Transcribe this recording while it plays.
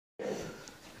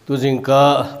Tujingka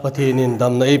pathinin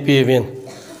damna ipivin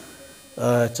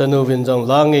chanuvin jong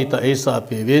langi ta esa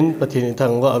pivin pathinin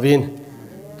thangwa avin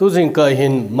tujingka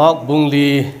hin mak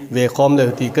bungli ve khom le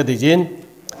ti ka dijin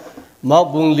mak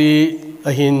bungli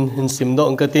ahin hin simdo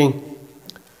angkating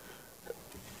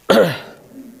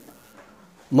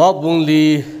mak bungli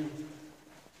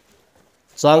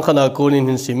sang khana konin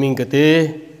hin siming kate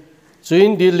chuin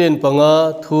dilen panga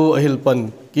thu ahilpan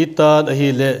kita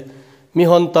ahile mi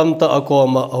hon tam ta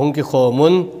akoma ahong ki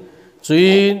khomun chui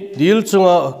dil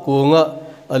chunga kunga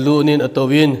alunin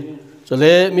atowin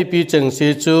chole mi pi cheng se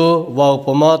chu waw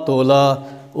pama tola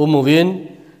umuwin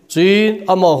chui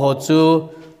ama ho chu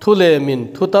thulemin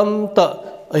thutam ta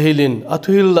ahilin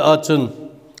athuil achun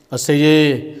aseye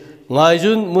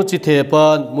ngaijun muchi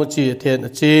thepan muchi then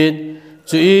achin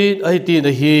chui ahiti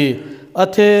nahi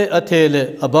athe le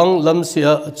abang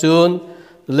lamsia achun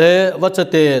le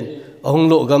wachaten ahung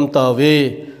lo gam tawe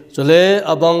chole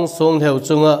abang song heu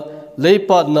chunga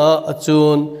leipat na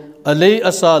achun alei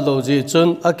asa lo ji chun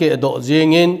ake do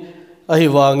jingin ahi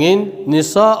wangin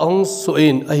nisa ahung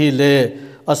suin ahi le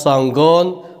asanggon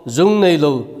jung nei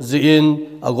lo jiin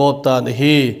agop ta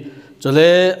hi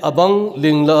chole abang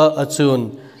lingla achun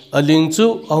aling chu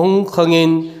ahung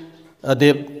khangin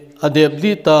adep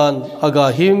li tan aga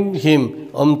him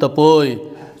tapoi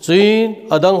chuin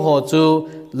adang ho chu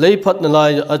leiphat na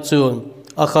lai achun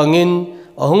akhangin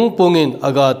ahung pungin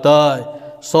agatai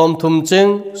som thum cheng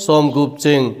som gup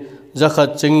cheng zakhat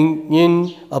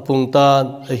chengin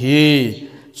apungtan hi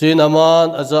chuin aman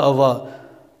aza awa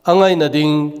angai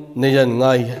nading neyan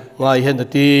ngai hen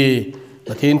ati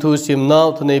pathin thu simnau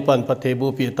thunei pan pathebu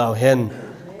pi taw hen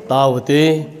tawte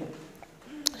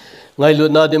ngai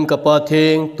lut na dim kapa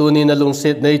theng tuni na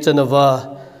lungset nei chanawa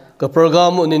ka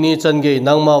program unini change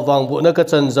nangma wangbu na ka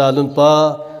chanza lunpa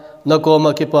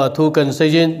nakoma kipa thu kan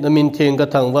sejin namin theng ka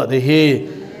thangwa de hi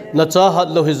na cha hat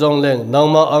lo hi zong leng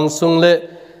nangma angsung le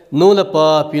nula pa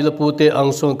pilapute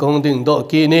angsung kong ding do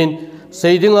kinin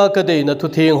seidinga ka de na thu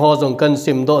theng ho zong kan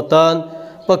sim do tan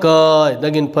pakai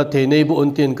nagin pathe nei bu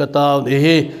untin ka taw de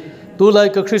hi tu lai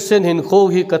ka christian hin kho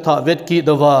hi ka tha vet ki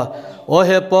dawa o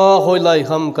he pa hoilai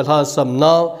ham ka tha sam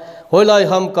naw hoilai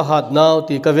ham ka hat naw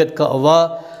ti ka vet ka awa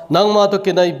nangma to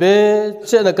kinai be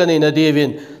chena kani na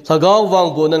divin thagaw wang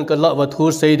bonan ka lawa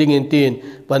thur seiding in tin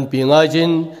pan pi ngai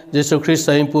jin jesu christ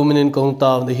sai puminin kong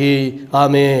taw ni hi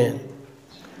amen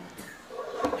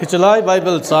hichalai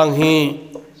bible chang hi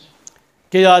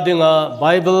ke yadinga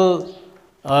bible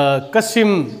kasim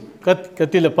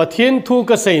katil pathin thu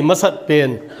ka sei masat pen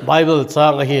bible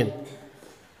chang a hin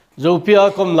zopia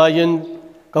kom layin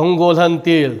kongol han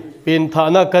til pin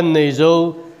thana kan nei zo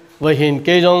wa hin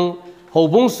ke jong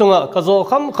Lhouvum sunga kazo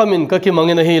khamin ka ki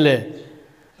mangena hi le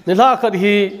nila khat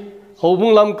hi Lhouvum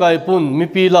lam kai pun mi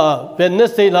pi la pen ne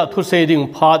sei la thu sei ding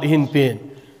phat hin pen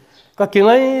ka ki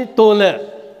ngai to le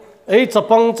ei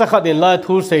chapang chakhat in la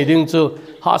thu sei ding chu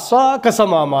ha sa ka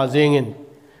sama ma jengin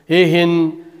he hin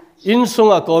in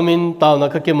sunga komin taw na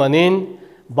ka ki manin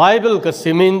bible ka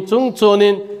simin chung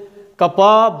chonin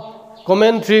kapa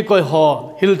commentary koi ho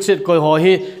hilchit koi ho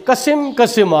hi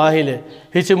kasim a hi le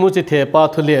hi chimu chi Thepa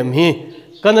Thulhem hi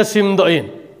kana sim do in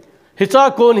hi cha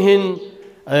kon hin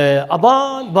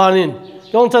aban banin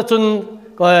tong cha chun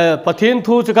pathin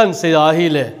thu chu kan se a hi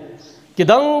le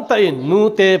kidang ta in nu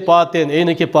te pa ten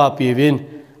ene ki pa pi win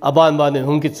aban banin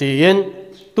hung ki chi yen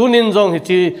tunin jong hi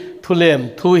chi Thulhem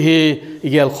thu hi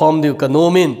igel khom diu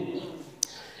kanomin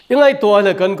ingai to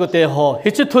le kan ko te ho hi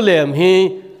chi Thulhem hi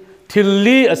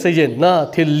thilli asayen na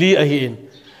thilli ahin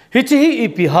hi chi hi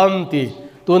ipi ham ti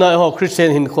tuna ho christian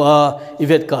hin kha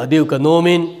ivet ka diu ka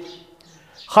nomin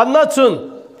khanna chun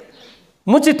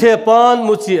muchi thepan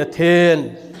muchi athen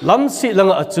lamsi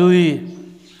langa achui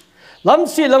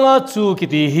lamsi langa chu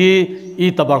kiti hi I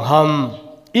tabang ham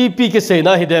ipi ke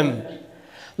seina hidem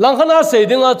langkhana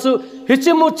seidinga chu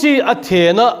hichi muchi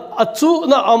athena achu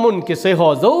na amun ke se ho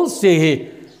zo se hi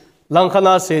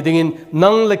langkhana sedingin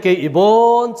nang leke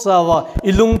ibon chawa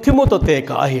ilung thimu to te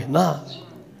ka hi na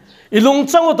ilung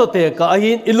chango to te ka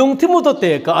ahin ilung thimu to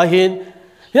te ka ahin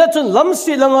ya chun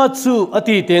lamsi langa chu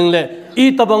ati tengle I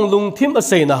tabang lung thim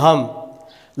aseina ham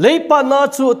leipa na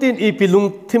chu tin I pilung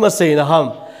thim aseina ham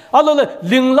alole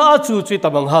lingla chu chi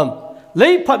tabang ham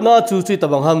leipat na chu chi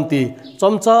tabang ham ti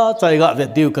chomcha chaiga ve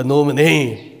diu ka nom ne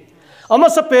ama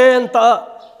sapen ta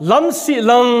lamsi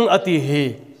lang ati hi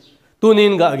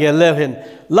tunin ga geleven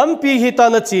lampi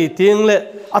hitana chi tingle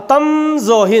atam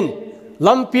zo hin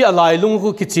lampi alai lung hu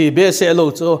ki chi be se lo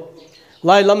cho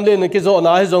lai lam le ne ki zo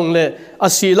na hi zong le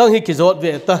asi lang hi ki zot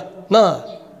ve ta na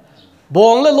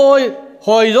bong le loi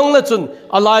hoi zong le chun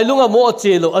alai lunga mo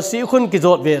che lo asi khun ki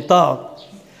zot ve ta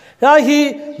ya hi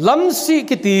lamsi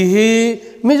kiti hi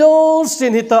mizo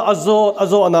sin hita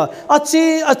azo na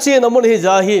achi na mun hi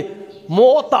ja hi mo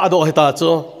ta do hita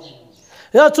chu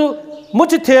ya chu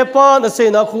muchi thepa na se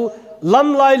na khu lam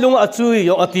lai lung achui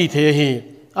yo ati the hi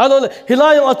ado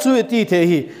hilai yo achui ti the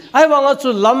hi ai wanga chu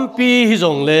lampi hi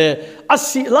jong le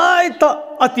asi lai ta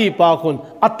ati pa khun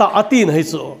ata ati na hi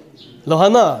chu lo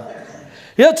hana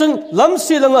ya chun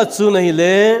lamsi lang achu na hi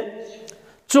le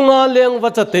chunga leng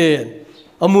wachaten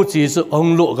amuchi su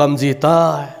onglo gamji ta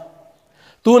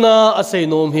tuna asai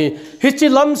nom hi hichi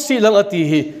lamsi lang ati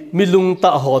hi milung ta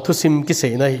ho thusim ki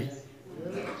sei nai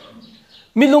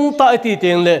milung ta ati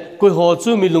teng le koi ho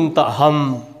chu milung ta ham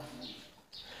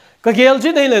ka gel ji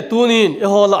dei le tunin e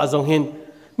ho la jong hin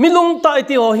milung ta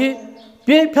ati ho hi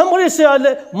pe phamori se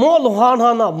ale mo lo han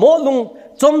hana mo lung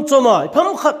chom choma pham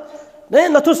khat ne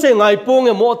na thu se ngai pong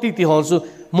e mo ti ti hon su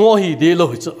mo hi de lo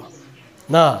hi chu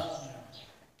na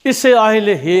ise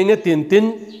ahile henge tin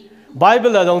bible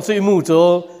la dong su imu cho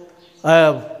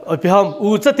pham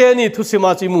u cha te ni thu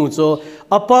sima chi mu cho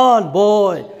apan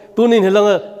boy tunin helang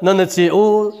nana chi o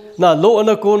na lo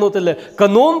na ko no tele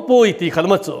kanom poi ti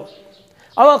khalma cho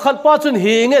awa khat pa chun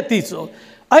henge ti cho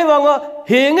ai wanga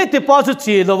henge ti pa chu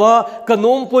chi lowa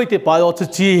kanom poi ti pa yo chu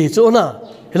chi cho na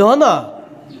helo na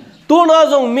tu na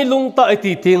jong milung ta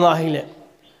ti tinga hile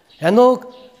hano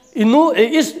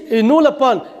inu la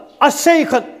pan asay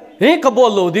khat he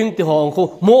kabol loading ti hong ko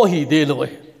mo hi de loi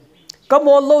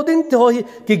kabol loading ti ho hi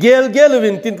ki gel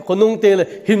win tin konung te le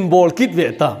hin bol kit ve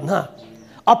ta na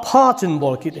apha chin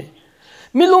bol kit e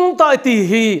milung ta ti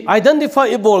hi identify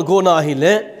bol go na hi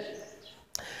le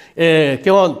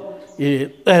kewon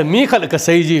mi khat ka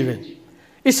sei ji ven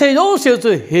I sei lo se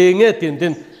chu he nge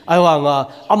tin ai wa nga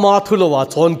ama thulo wa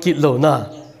chon kit lo na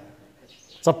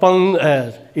chapang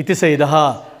iti sei da ha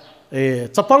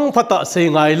chapang phata sei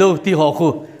ngai lo ti ho khu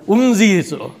umji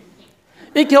chu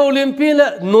ik Olympi le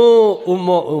no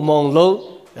umong lo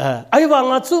ai wa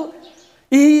nga chu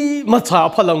I ma cha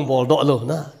phalang bol do lo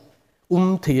na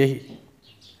thi hi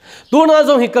tu na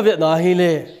jong hi ka ve na hi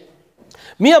le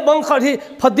mi bang khat hi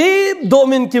phadip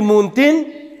domin ki mun tin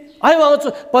ai wa chu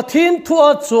pathin thua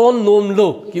chon nom lo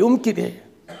ki ki de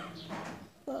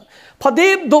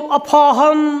phadip dop apha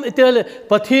ham itele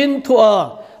pathin thua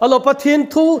alo pathin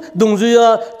thu dungjuya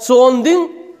chon ding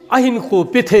ahin khu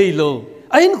pi theilo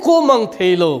ahin ko mang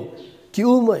theilo ki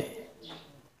mai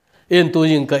en to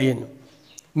yin ka in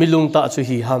milung ta chu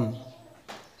hi ham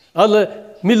alo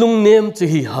milung nem chu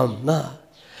hi ham na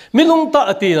milung ta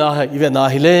ati na ha ive na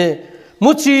hi le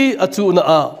muchi achu na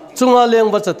a chunga leng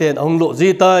ba chaten ong lo ji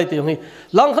tai ti hi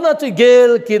lang khana chu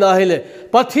gel ki na hi le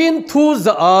pathin thu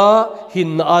za a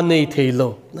hin a nei theilo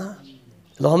na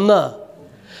lom na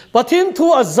pathin thu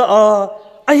a za a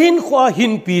ahin khwa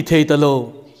hin pi thei ta lo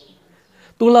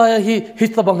tula hi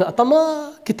hitabang atama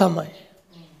kitamai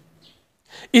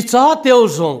icha teo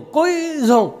zong koi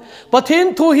zong pathin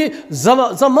thu hi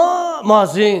zama ma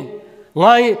jing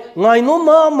ngai no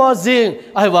ma jing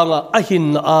ai wanga ahin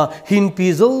a hin pi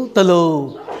zo talo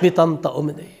mitam ta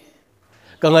omne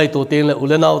ka ngai to teng le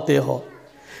ulenau te ho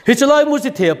hi chalai mu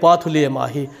chi Thepa thule ma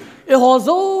hi e ho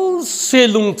zo se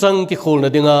lung chang ki khol na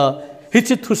dinga hi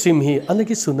chi thu sim hi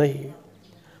anaki sunai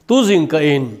tu jing ka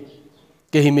in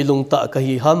ke hi milung ta ka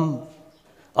hi ham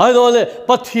ai do le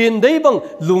pathin dei bang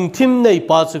lung thim nei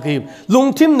pa chu khi lung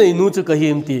thim nei nu chu ka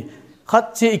him ti khat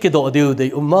chi ke do deu dei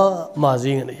umma ma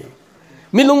jing nei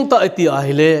milung ta ti a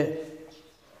hi le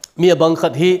mi bang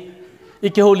khat hi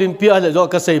ike Olympia le zo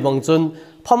ka sei bang chun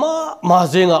phama ma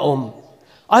jinga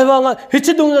ai wanga hi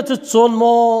chi dung chu chon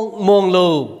mong lo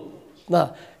na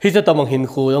hi cha tamang hin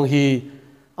khu yong hi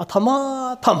a thama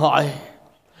tham hai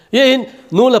yin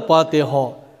nu la pa te ho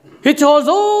hi cho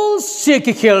zo se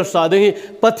ki khel sa de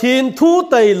pathin thu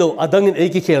tai lo adang in e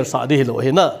ki khel sa de lo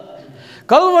he na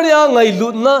kalwaria ngai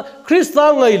lut na krista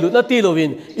ngai lut na ti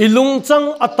lovin ilung chang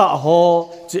ata ho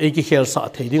chi e ki khel sa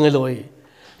thei ding lo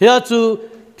ya chu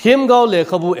thêm gạo lệ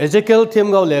khabu Ezekiel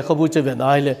thêm gạo lệ khabu che ve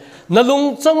nai le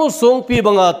nalung changu song pi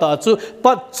banga ta chu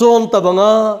pat chon ta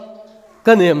banga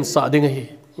kanem sa ding hi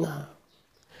na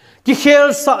ki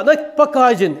khel sa na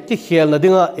pakai jin ki khel na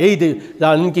dinga e de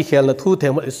dan ki khel na thu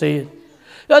them se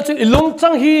ya chu ilung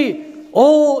chang hi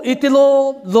o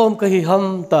itilo lom ka hi ham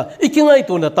ta ikingai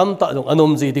tu na tam ta long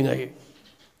anom ji ding hi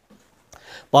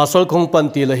pasal khong pan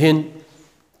ti la hin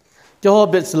jo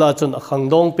betsla chun khang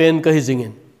dong pen ka hi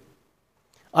jingin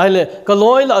aile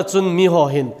kaloi la chun mi ho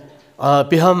hin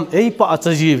piham ei pa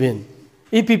achajivin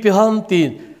ipi piham tin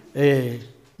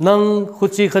nang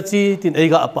khuchi khachi tin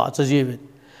eiga apa achajivin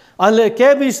ale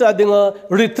kebi sa dinga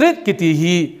retreat kiti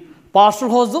hi pastor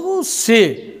ho zo se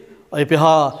ai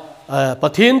piha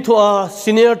pathin thua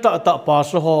senior ta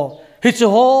pastor ho hi chu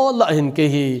ho la hin ke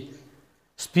hi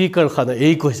speaker khana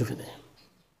ei ko se ne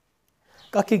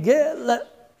ka ki gel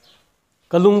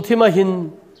kalung thima hin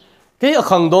ke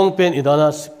akhang dong pen idana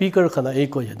speaker khana ei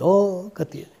ko ye do ka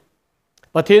ti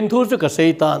pathin thu chu ka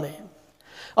sei ta ne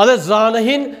ala zana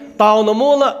hin taw na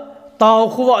mo na taw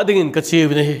khuwa dingin ka chi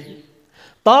ne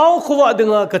taw khuwa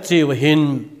dinga ka chi hin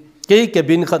ke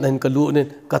bin khan hin ka lu ne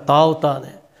ka taw ta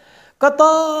ne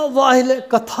kata wahile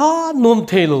katha nom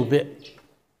thelo be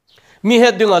mi he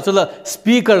dinga chula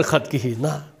speaker khat ki hi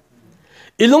na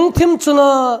ilung thim chuna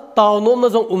taw nom na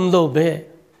jong lo be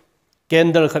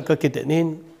kender khat ka kitenin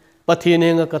pathine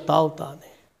nga ka taw ta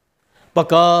ne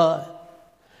paka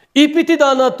ipiti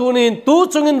dana tunin tu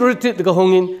chungin ritit ga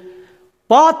hongin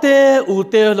pate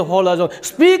ute hola jong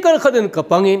speaker khaden ka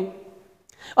pangin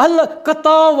alla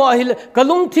kata wahile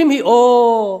kalung thim hi o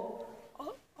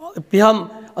piham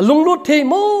lung lu thei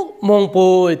mo mong po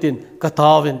itin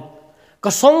katawin ka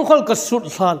songkhol ka sut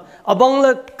hlan abang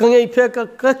la kangei phe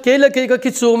ka kele ke ka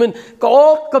kichumin ka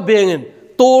op ka bengin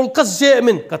tol ka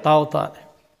zemin kataw ta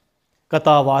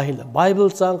katawa hila bible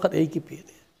chang khat ei ki pi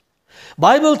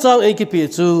bible chang ei ki pi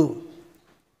chu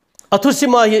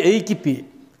athusima hi ei ki pi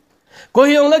ko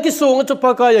hiong la ki song chu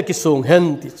pa ka ya ki song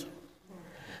hen ti chu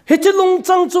he chi lung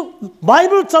chang chu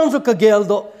bible chang chu ka gel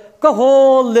do ka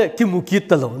hol le ki mu ki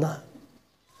talo na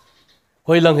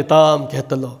hoi lang hitam ke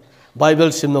talo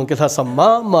bible sim nong ke tha samma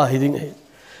ma hiding he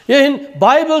yehin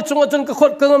bible chunga chun ka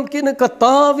khot kangam ki ne ka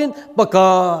tawin baka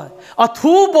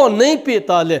athu bo nei pe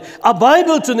ta le a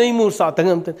bible chu nei mu sa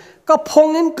tangam ten ka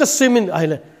phongin ka simin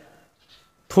aile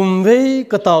thumve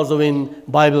ka taw zawin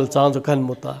bible chang chu kan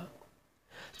muta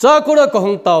cha kura ka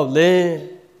hong taw le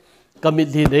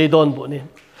kamit li dei don bo ne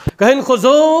ka hen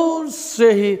khozo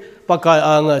se hi pakai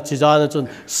anga chijana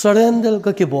chun surrender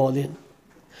ka ki bolin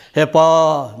hepa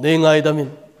nei ngai damin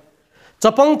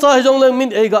chapang cha hejong lang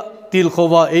min ega til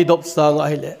khowa e dop sang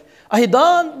aile ai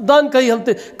dan kai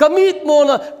hamte kamit mo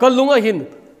na kalunga hin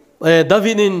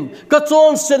davinin ka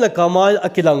chon se na kamal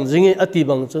akilang jinge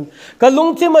atibang chun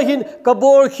kalung thi ma hin ka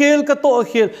bor khel ka to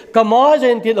khel kama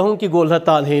jen til hong ki gol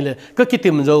hatan hele ka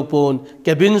kitim zo pon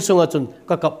cabin sunga chun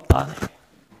ka kap ta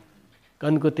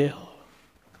kan ko te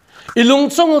ilung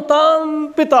chong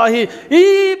tam pita hi I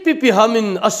pipi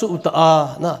hamin asu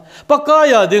ta na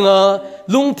pakaya dinga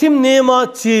lungthim nema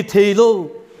chi theilo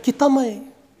kitamai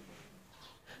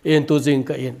en tu jing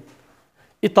ka in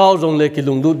itaw jong le ki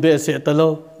lunglut be se talo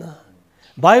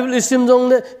bible isim jong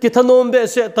le ki thanom be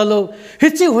se talo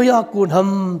hichi hoya kun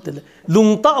ham tele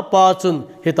lungta pa chun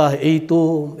hita ei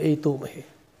to mai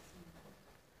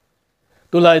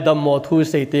tulai dam mo thu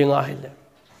se te nga hele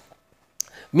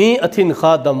mi athin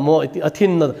kha dam mo iti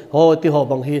athin na ho ti ho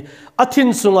bang hi athin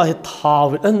sunga hi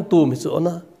thawit an tu mi chu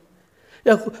na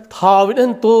ya thawit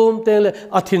an tum te le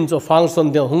athin cho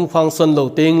function de hung function lo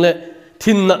teng le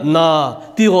thin na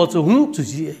ti ho chu hung chu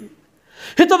ji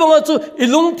hi to bang chu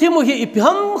ilung thim hi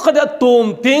ipham khada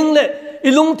tum teng le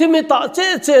ilung thim ta che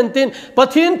chen tin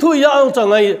pathin thu ya ang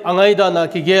changai angai da na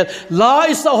ki ge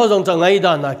lai sa ho jong changai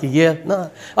da na ki ge na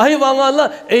ai wanga la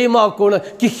e ma ko na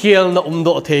ki khel na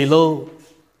do thelo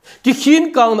ki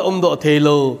khin kang na do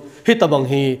thelo hi tabang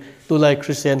hi tu lai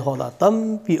christian hola tam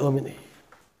pi omini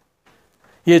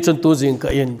ye chen tu jing ka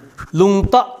in lung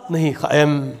ta nahi kha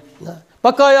em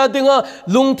pakaya dinga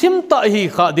lung thim ta hi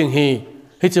kha ding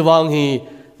hi chiwang hi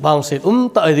bang se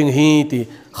ta ding hi ti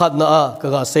khat na ka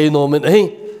ga sei no men hi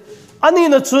ani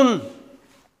na chun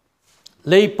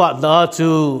leipa na chu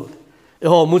e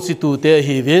ho mu chi tu te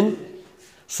hi win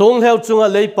song heu chunga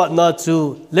leipa na chu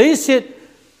leisit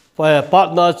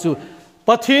partner chu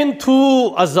pathin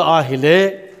thu aza a hile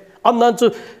amnan chu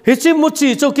hichi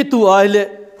muchi chu ki tu aile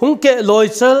hungke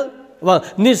loichal wa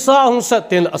nisa hung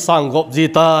saten asang gop ji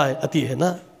tai ati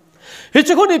hena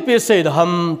hichi khoni pe se da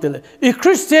ham tele I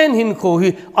christian hin kho hi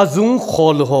azung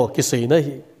khol ho ki sei na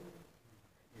hi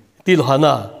til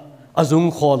hana azung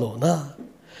khol na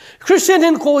christian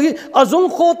hin kho hi azung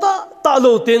khota ta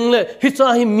lo teng le hi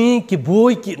cha hi mi ki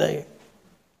boy ki nai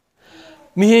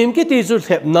mi him ki ti chu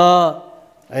thep na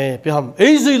pe ham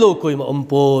ei zui lo koi ma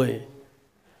poi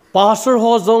pastor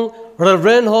ho zong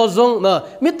reverend ho zong na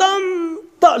mitam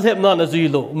ta thep na na zui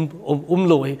lo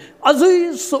lo hi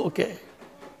azui so ke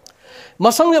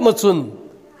masang ya machun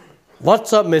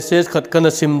whatsapp message khat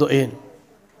kana sim do in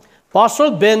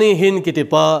pastor Benny hin ki ti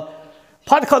pa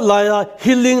phat khat la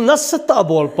healing nasata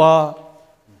bol pa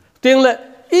tengle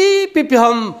I pipi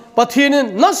ham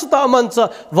pathin nasata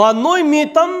mancha wa noi mi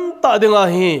tam ta dinga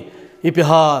hi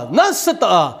ipiha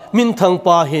nasata min thang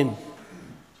pa hin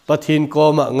pathin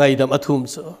ko ma ngai dam athum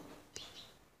so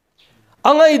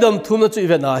angai dam thum chu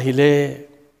event a hi le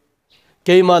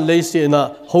keiman leise na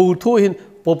ho thu hin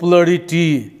popularity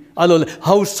alo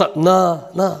how sat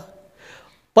na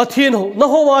pathin ho na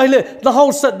ho wa hi le na how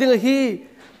sat ding hi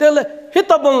tele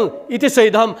hitabang iti say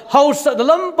dam how sat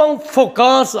lampang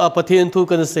focus a pathin thu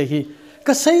kan se hi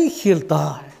ka sai khilta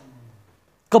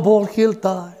ka bol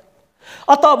khilta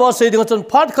ataba se ding chon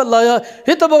phat khalaya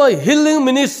hitabang healing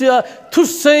ministry thu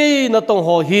sei na tong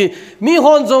ho hi mi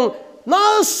hon jong na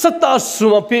sata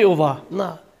suma pe uwa na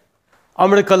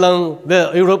America lang ve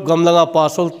Europe gam langa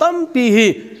pasol tampi hi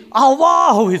awa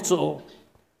ho hi chu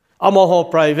ama ho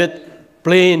private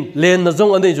plane lane na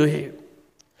jong ane jo hi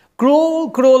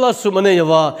grow la sumane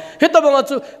yawa hitabang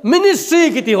chu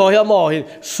ministry kiti ho ya ma hi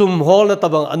sum hol na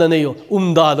tabang anane yo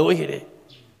umda lo hi re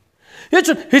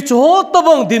hi chu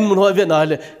tabang din mun ho ve na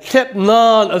le khep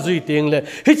nan azui teng le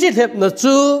hi chi khep na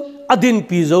chu adin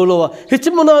pi zo lo wa hi chi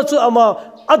muna chu ama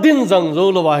adin jang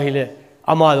zo lo wa hi le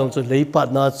ama long chu lei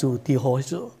pat na chu ti ho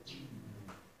chu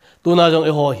tu na jong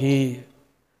e ho hi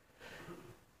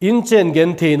in chen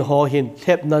gen thein ho hin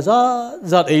khep na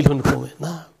za ei lun ko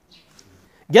na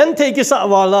gen the ki sa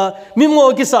wala mi mo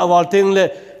ki sa wal teng le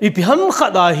I pi ham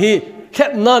khada hi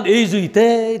khep nan ei zui te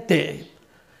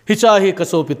hi cha hi ka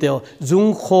so pi teo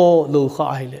zung kho lo kha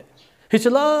ai le hi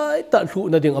chalai ta thu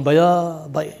na ding abaya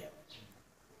bai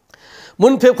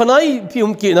mun phep khanai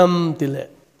pium ki nam tile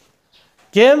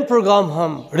game program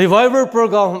ham revival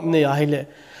program ne ai le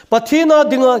pathina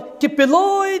dinga ki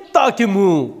peloi ta ki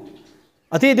mu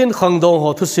ati din khangdong ho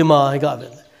thu sima ga be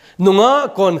nunga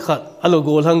kon khat alo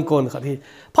gol hang kon khat hi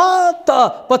phata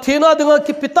pathina dinga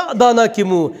ki pita dana ki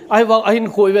mu ai wa ahin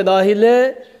khoi ve na hi le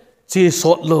chi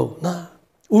sot lo na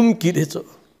ki de cho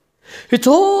hi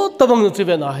cho tabang chu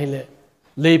ve na hi le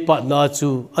le pa na chu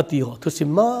ati ho thu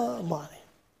sima ma ni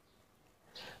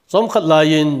som khat la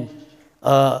yin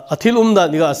athil da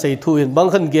ni ga sei thu in bang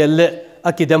khan gel le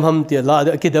akidem ham ti la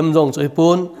akidem jong choi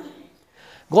pun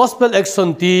gospel action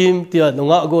team tia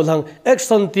nunga golang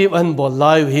action team an bol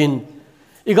live hin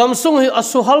igam sung hi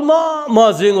asu halma ma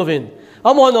jengovin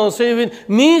amon on sevin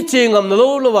mi chengam na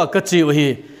lo wa kachi hi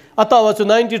atawa chu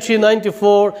 93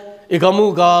 94 igamu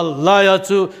gal laya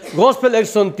chu gospel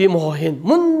action team ho hin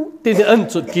mun ti an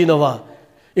chu kinawa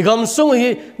igam sung hi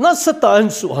na sata an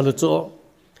su halu chu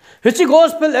hichi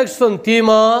gospel action team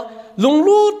a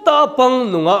lunglu ta pang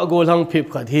nunga golang phip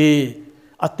khat hi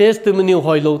a testimony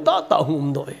hoilo ta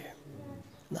hum doi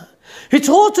na hi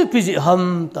cho chu piji ham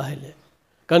ta hele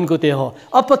kan ko te ho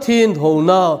apathin ho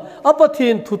na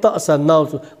apathin thuta san naw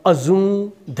chu azung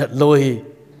dat loi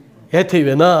he thei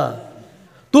ve na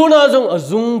tu na jong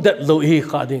azung dat loi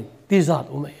kha ding ti zat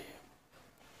umai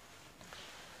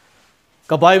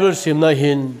ka bible sim na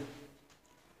hin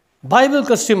bible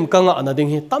ka sim kanga na ding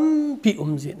hi tam pi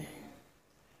ji ne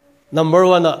number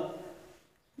 1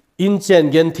 in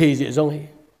chen gen thei ji jong hi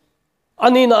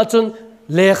ani na chun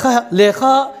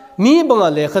lekha mi banga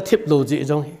lekha thip lo ji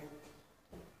jong hi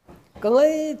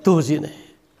kangai tu ji ne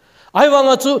ai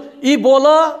wanga chu I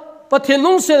bola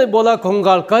pathenung se bola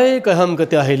khongal kai ka ham ka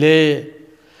ta hele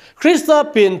krista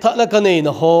pin thala kanei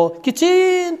na ho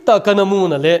kichin ta kanamu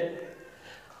na le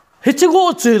hichigo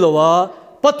chilowa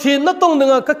pathin na tong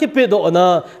nga ka kipe do na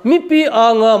mi pi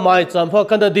anga mai champha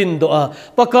kana din do a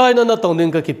pakai na tong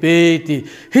ding ka kipe ti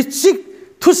hichik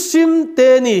thusim te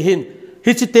ni hin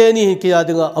hichi te ni ki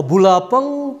adinga abula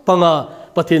panga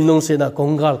pathin nung se na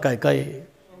kongal kai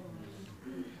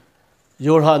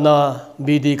yorhana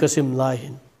bidi kasim lai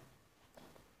hin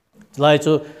lai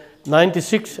chu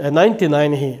 96 and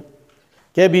 99 hi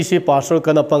KBC pastor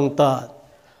kana pangta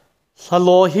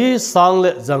salohi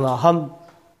sangle janga ham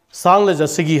sangle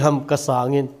jasigi ham ka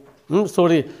sangin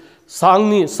sorry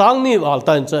sangni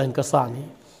altan cha ka sani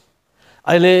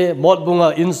aile mot bunga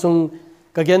insung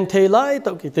ka gen thei lai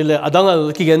to ki tele adanga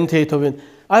ki gen thei thobin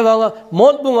ai wanga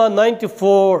mot bunga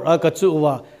 94 ka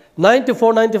chuwa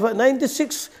 94 95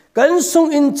 96 kan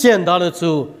sung in chen da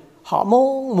chu ha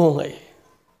mong ai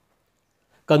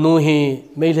kanu hi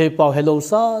meilhei pau hello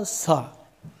sa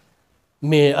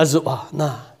me azua na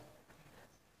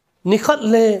nikhat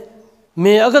le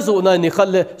me agazu na nikhat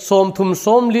le som thum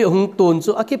som li hung ton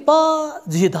chu akipa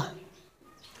jida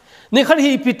nikhat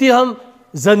hi piti ham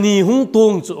zani hung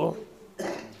tong chu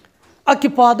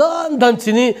akipa dan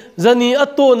chini zani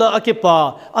atona akipa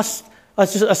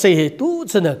asei he tu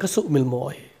chana kasu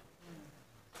milmoi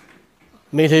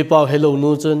meilhei pau hello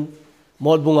nu chen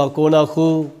mot bunga kona khu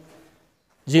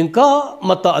jingka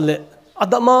mata le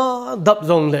adama dap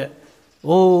jong le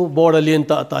o borderline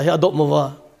ta he adop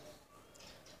mawa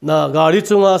na gari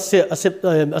chunga se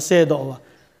ase do wa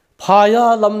phaya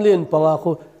lamlin panga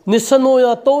khu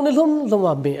nisanoya to ni lum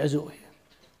lama me ajo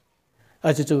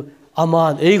ai chu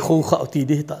aman ei kho kha ti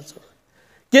di ta chu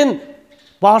ken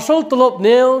pasol tolop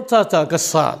neo cha cha ka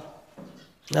san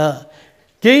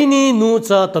ke ni nu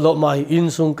cha tolop mai in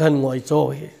sung khan ngoi cho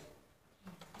he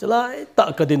chalai ta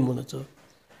ka din mun chu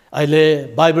ai le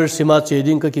bible sima che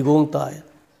ding ka ki gong tai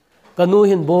kanu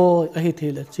hin boy a hi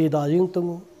thele che da jing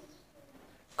tung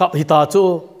kap hita chu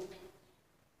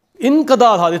in kada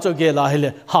ha de cho ge la hele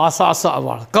ha sa sa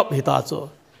wa kap hita chu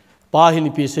pa hin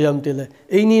pi se yam te le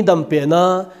ei ni dam pe na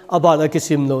aba na ki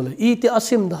sim lo le i te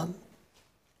asim dam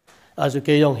azu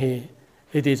ke yong he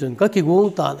he ti chun ka ki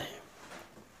gong ta ne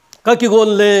ka ki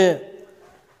gon le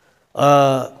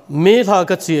me tha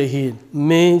ka chi hi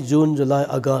May June July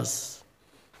August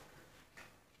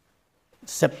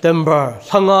September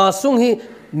thanga sung hi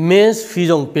mes fi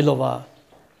jong pilowa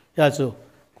ya chu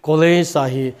college sa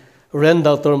hi ren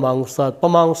doctor mangsa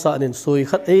pamangsa nin soi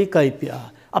khat ei kai pia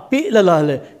api la la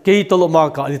le ke tolo ma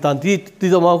ka ni tan ti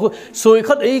do ma ku soi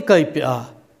khat ei kai pia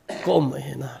kom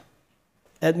he na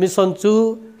admission chu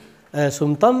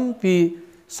sumtam pi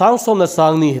sang som na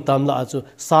sang ni hitam la chu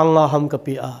sang la ham ka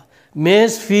pia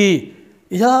mes fi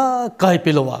ya kai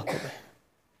pilowa ko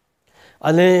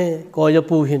ale ko ya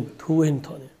pu hin thu hin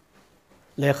thone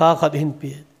lekha khat hin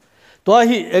pi to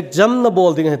hi exam na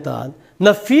bol ding hetan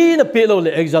na fi na pe lo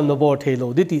le exam na bol the lo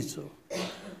di ti chu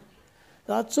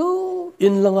ta chu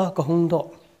in langa ka hung do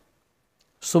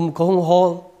sum ka hung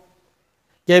hol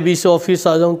ke bi so office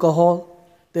a jong ka hol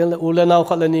ten le ule naw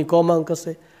khat ni ko mang ka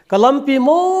se kalam pi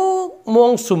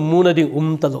mong sum mu na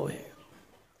ding ta lo e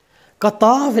ka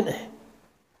ta vin e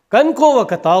kan ko wa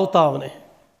ka taw taw ne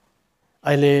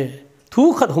ai le thu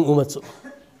khat hung chu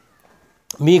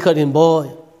mi khat in boy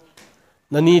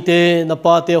nani te na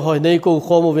pa te hoi nei ko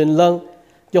khom wen lang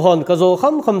ke hon ka zo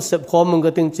kham sep khom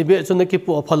ng ting chibe chu na ki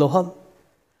pu phalo ham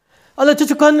ala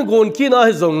chu kan gon ki na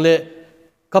he zong le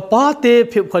ka pa te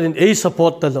phip khalin ei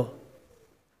support ta lo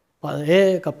pa e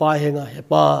ka pa he nga he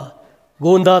pa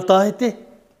gon da ta he te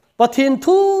pathin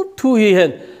thu hi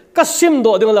hen ka sim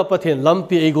do ding la pathin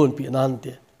lampi ei gon pi nan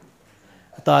te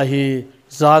ta hi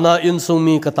zana in sung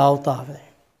mi ka taw ta ve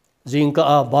jing ka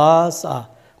a bas a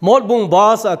mot bung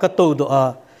bas a ka to do a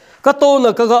ka to na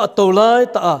ka ga to lai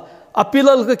ta a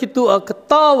apilal ka kitu a ka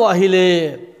ta wa hi le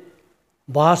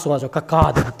bas wa ka ka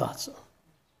de ta cha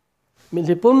min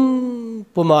li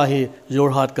puma hi jor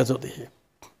hat ka zo de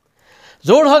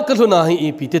jor hat ka thuna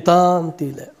hi pi ti tam ti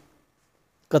le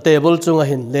ka table chunga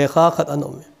hin lekha khat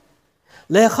anom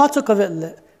lekha chu ka ve le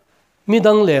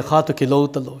midang lekha to ki lo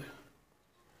ta lo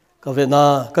ka ve na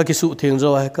ka ki su thing zo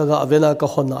hai ka ga ve na ka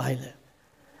hon na hai le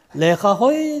lekha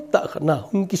hoi ta na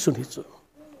hung ki sun hi chu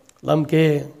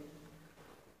Lamkeng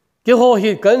ke ho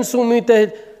hi kan su mi te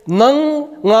nang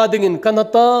nga ding in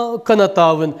kanata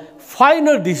wen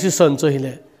final decision cho hi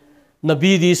le na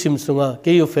bi di sim sunga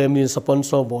ke your family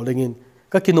sponsor bowling in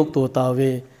ka kinuk to ta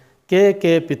ve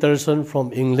ke Peterson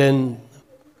from England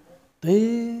te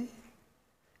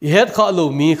I het kha lo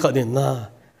mi kha din na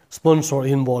sponsor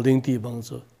in bowling ti bang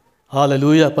chu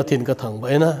hallelujah pathin ka thang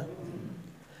ba na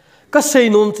ka sei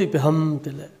nom chi pe ham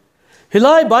te le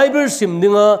hilai bible sim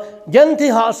dinga gen thi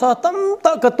ha sa tam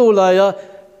ta ka to la ya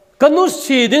kanus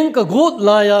chi ding ka gut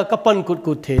la ya ka pan kut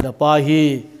the na pa hi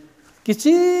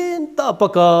kichin ta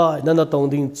paka na na tong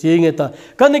ding ching eta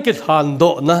kan ki than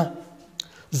do na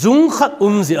zung khat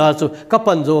zi a chu ka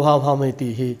pan zo ha mai ti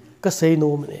hi ka sei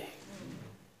nom ne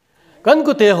kan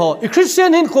ku te ho I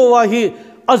Christian in ko wa hi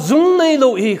azung nei lo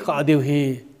hi kha deu hi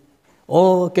o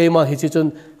ke ma hi chi chun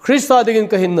Christa ding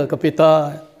ka hin na ka pita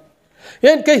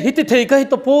yen ke hiti thei ka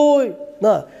hit poi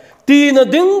na ti na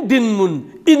ding din mun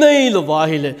inei lo wa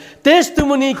hi le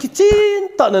testimony kichin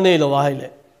ta na nei lo wa hi le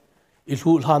I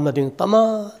hul ham na ding tama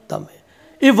tame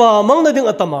iwa mang na ding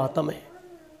atama tame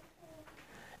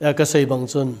ya ka sei bang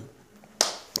chun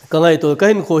ka ngai to ka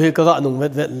hin ko hi ka ga nung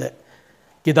vet le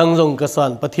kidang jong ka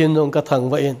san pathin jong ka thang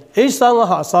ba in ei sang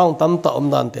ha sang tam ta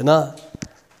dan te na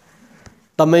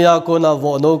tameya ko na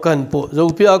vo no kan po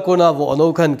zopia ko na vo no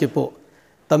kan ki po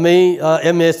tamei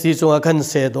MSc chunga kan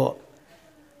se do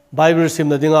bible sim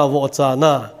na dinga vo cha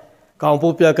na kang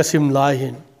pu pia ka sim lai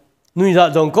hin nui ra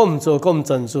jong kom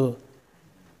chan chu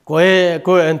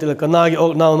ko entil ka na gi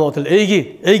ok na no tel ei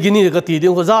gi ni ka ti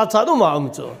ding ko za cha do ma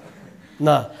chu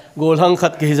na gol hang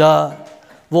khat ki za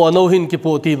vo no hin ki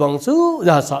po ti bang chu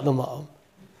ya sa do ma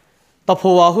ta pho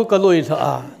wa hu ka loi tha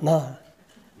a na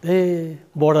e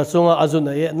bora chunga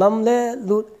azuna ye nam le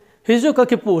lu hizu ka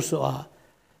ki pu so a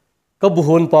ka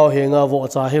buhon pau henga vo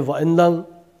cha he wa en lang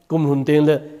kum hun teng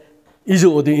le izu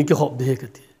oding ki hop de ka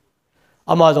ti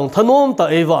ama jong thanom ta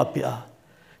e wa pi a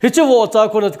hi chu vo cha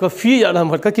ko na ka fi ya nam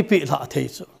ka ki pi la thei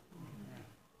chu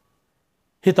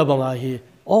hi ta banga hi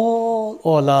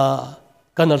ola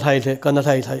kana thai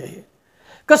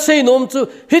ka sei nom chu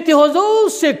hiti ho zo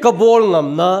se ka bol ngam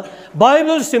na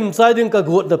Bible sim sai ding ka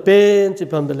gut da pen chi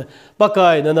pam bele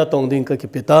pakai na tong ding ka ki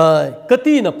pitai ka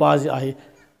ti na pa ji ai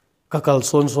ka kal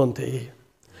son the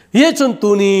ye chun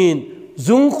tunin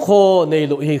zung kho nei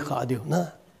lo hi kha diu na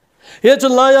ye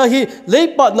chun la ya hi lei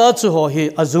pa na chu ho hi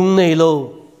azung nei lo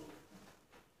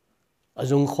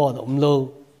azung kho da lo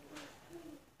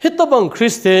hitabang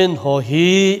Christian ho hi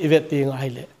iveting ai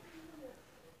le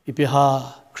ipiha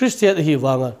Christian hi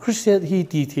wanga Christian hi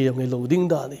ti the ngai lo ding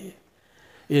da ni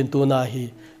in tu na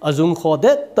hi azung kho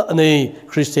det ta nei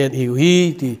Christian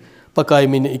hi ti pakai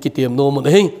min ikitiam no mo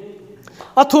nei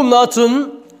athum na chun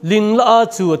ling la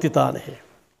chu ti ta nei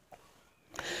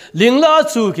ling la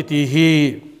chu ki ti hi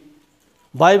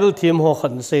Bible thim ho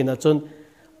khan sei na chun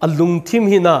alung thim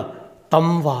hi na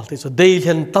tam wal ti chu dei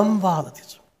hen tam wal ti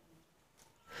chu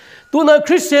tu na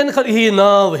Christian khat hi na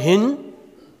hin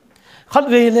khát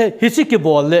về lệ hít cái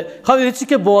bol lệ khát hít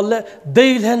cái bol lệ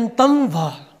đầy lên tâm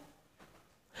vào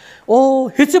ô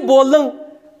hít cái bol lăng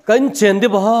cắn chén đi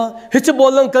bà hít cái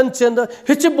bol lăng cắn chén đó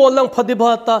hít cái bol lăng phát đi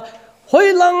bà ta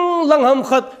hoi lăng lăng ham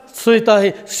khát suy ta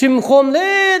sim khom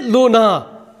lệ luna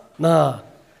na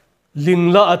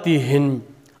linh la ati hin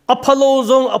apalo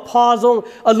zong apa zong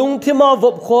alung thima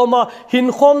vop khoma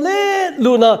hin khom lệ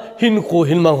luna hin khu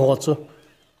hin mang ho chu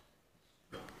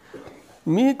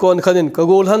mi kon khanin ka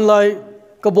gol han lai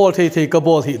ka bol thei ka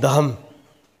bol hi dam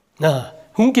na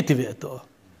hung ki ti ve to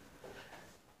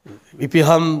ipi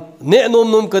ham ne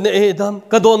nom ka ne he dam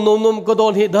ka don nom ka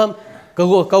don hi dam ka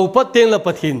go ka upat teng la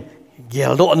pathin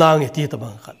gel do na nge ti ta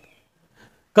bang khat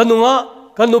kanunga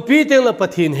kanupi teng la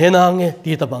pathin he na nge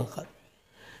ti ta bang khat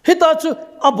hita chu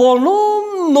a bol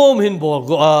nom hin bol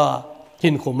go a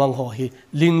hin ko mang ho hi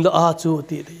ling la a chu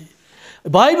ti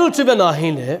Bible chu na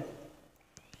hin le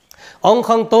ông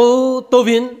khang tô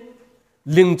vin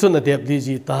linh chun adep li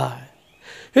ji ta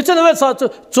he chana we sa chu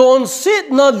chon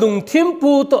sit na lung thim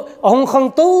pu to ông khang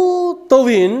tô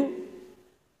vin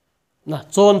na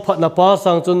chon phat na pa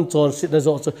sang chun chon sit na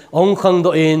zo chu ông khang do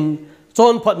in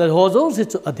chon phat na ho zo si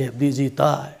chu adep li ji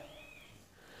ta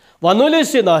wa no le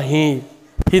si na hi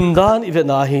hindan ive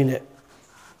na hi le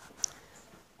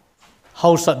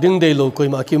hausa ding dei lo koi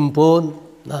ma kim pon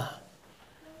na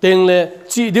teng le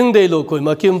chi ding dei lo koi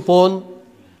ma kim pon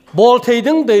bol thei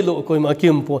ding dei lo koi ma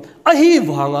kim pon a hi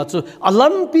wanga chu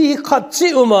alampi khat chi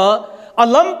uma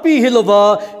alampi hilova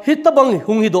hitabang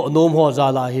hung hi do nom ho za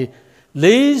la hi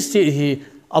le si hi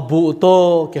abu to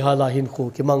ke hala hin khu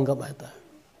ki manga ba ta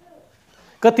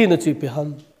katina chi pe ham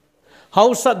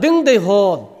hausa ding dei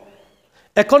hon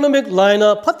economic line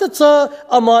patacha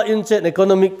ama inchen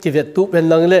economic kivet tu pen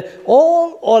lang le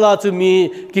all a chu mi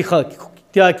ki kha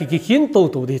tia ki hin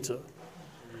to di chu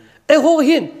e ho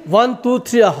hin 1 2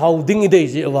 3 how ding dei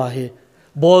je wa he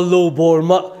bol lo bor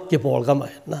ma ki bol ga ma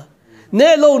na ne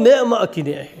lo ne ma ki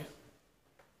ne he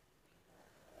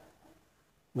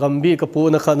gambi ka pu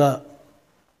na khana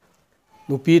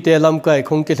nupi te lam kai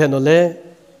khong ki theno le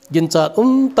gin cha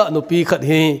ta nupi khat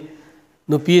hi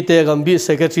nupi te gambi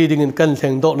secretary ding in kan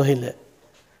thleng do no hi le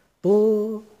to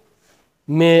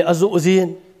me azu uzin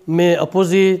me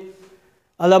opposite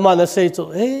alama na sei chu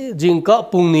jingka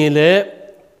pungni le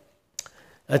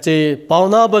ache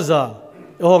pauna baza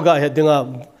oga hedinga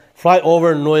fly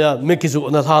over noya mekizu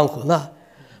na thang ko na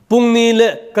pungni le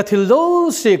kathil do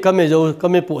se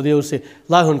kame pu deu se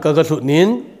la hun ka ga thu nin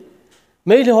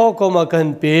me le ho ko ma kan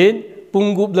pin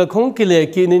pungup la khong ki le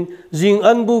kinin jing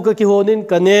an bu ka ki honin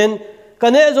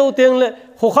kane zo teng le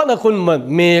ho khana khun man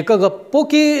me ka ga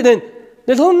poki nen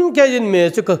ne thon ke yin me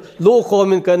chu ka lo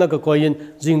khomin ka na ka ko yin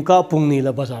jingka pungni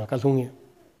la bazar ka lungi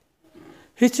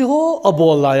hi chu ho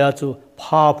abol la ya chu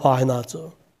pha na chu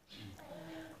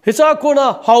hi cha ko na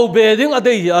how be ding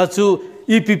adei ya chu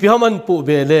ipp haman pu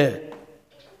be le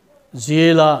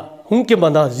jela hung ke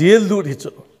mana jel lu ri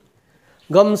chu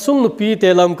gam sung nu pi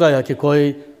te lam ka ya ki koi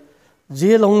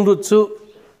jel hung lu chu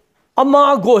ama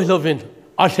go lovin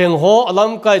a heng ho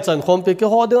alam kai chan khom pe ke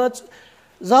ho de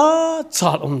za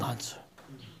chal nan chu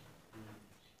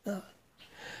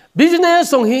business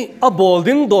song hi a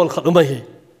bolding dol khatuma hi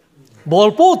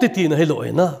bol po ti na hi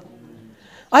loi na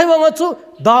ai wanga chu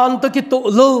dan ta ki to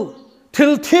lo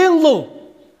thil theng lo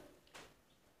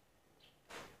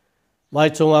mai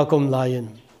chunga kom lain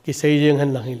ki sei jeng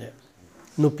han lang hi le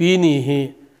nupi ni hi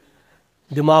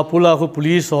dimapula ko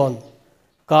police on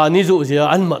ka ni ju je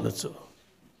an ma chu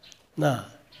na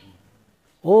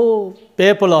o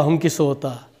pepala hung ki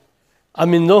sota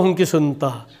amin no hung ki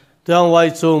sunta Tiang wai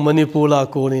chung Manipula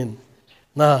kunin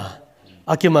na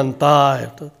akiman tai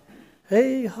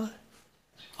hey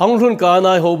hong run ka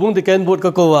nai ho bung ti ken bot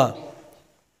ka ko wa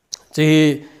chi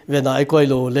ve na ai koi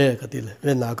lo le ka ti le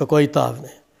ve na ka koi ta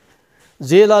ne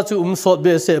zela chu sot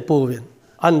be se po ven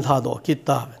an tha do ki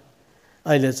ta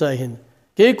ai le cha hin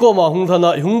ke ko ma hung thana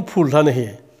hung phul than he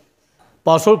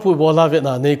pasol pu bola ve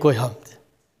na nei koi ham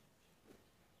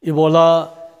i bola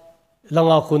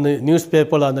langa khun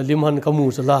newspaper la na limhan kamu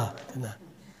chala na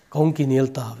kong ki nil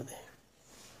ta ne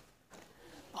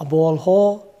a bol ho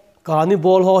ka ni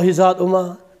bol ho hizat uma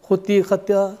khuti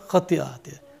khatia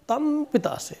te tam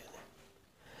pita se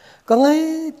ka ngai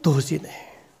tu ji ne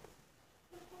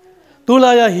tu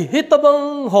la ya hi hitabang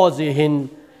ho ji hin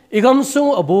igam sung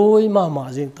aboi ma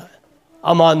jing ta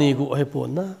amani gu he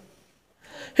pon na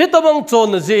hitabang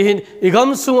chon ji hin igam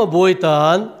sung aboi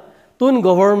tan tun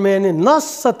government in nas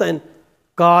satan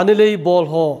ka ni lei bol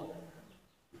ho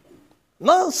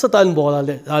na satan bola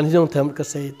le an jong them ka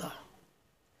sei ta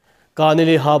ka ni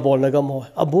le ha bol na gam ho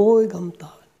aboi gam ta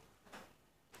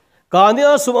ka ni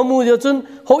asum amu je chun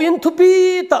ho in thupi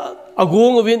ta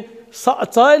agong win sa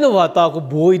chai lo wa ta ko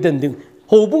boi den ding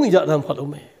ho bung ja ram khat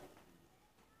me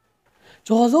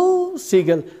cho zo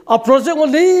sigel a project mo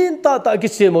lin ta ki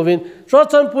se mo win so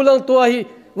chan pulang to hi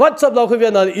whatsapp la ko vi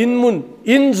na in mun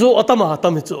in zo atama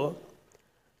tam hi cho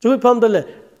chu pham dale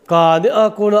ka ni a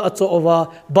ko na a cho wa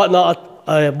ba na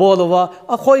bolawa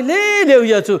a khoi le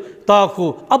ya chu ta khu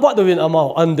aba do win amao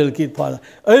andel kit phala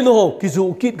ai no ho ki zu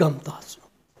kit gam ta chu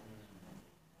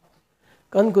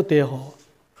kan ko te ho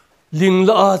ling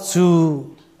la chu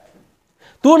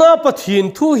tuna pathin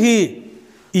thu hi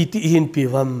iti hin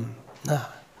piwam na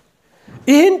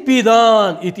in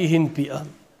pidan iti hin pi am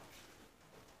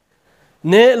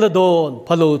ne la don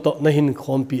phalo to na hin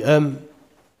khom pi am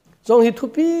jong hi thu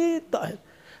pi ta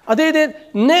ade de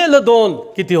ne la don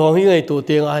kiti ho hi ngai to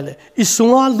te nga le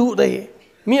isunga lu dai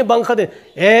mi bang khade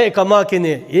e kama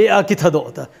kine e a ki thado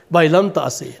ta bailam ta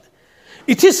se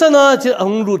ithi sana che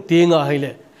ang lu te nga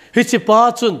haile hi chi pa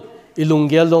chun ilung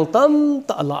gel long tam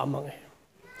ta la mangai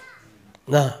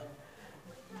na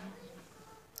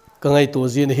ka ngai to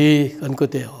jin hi kan ko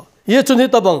te ho ye chun hi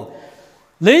tabang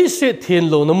lei se thien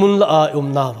lo na mun la a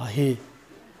na wa hi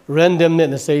random ne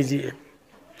na sei ji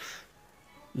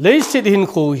lei se hin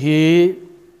kho hi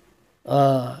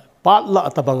pat la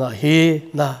tabanga hi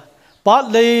na pat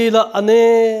lei la ane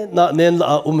na nen la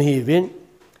hi win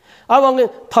awang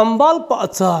thambal pa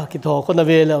cha ki tho ko na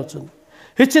ve la chun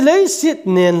hi chi lei sit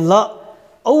nen la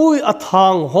oi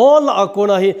athang ho la ko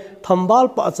na hi thambal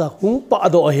pa cha hung pa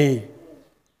do hi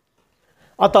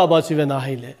ata ba chi ve na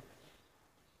hi le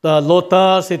ta lota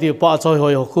se ti pa choi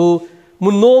hoi khu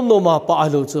mun nom no ma pa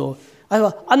lo cho ai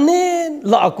wa anen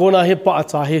la ko na he pa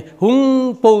cha he hung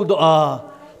po do a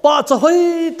pa cha hoi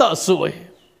ta su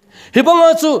hi banga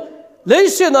chu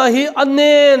leise na hi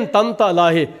anen tam ta la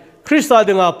hi krista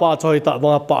dinga pa choi ta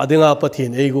banga pa dinga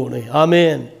pathin ei go nei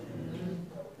amen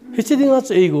hi chi dinga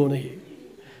chu ei go nei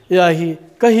ya hi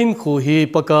ka hin khu hi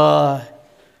paka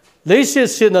leise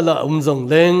se na la jong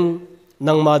leng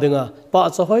nang ma dinga pa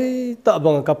cha hoi ta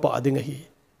bang ka pa dinga hi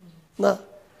na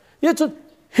ye chu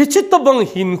hi chi ta bang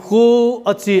hin khu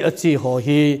achi ho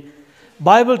hi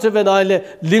bible che ben ai le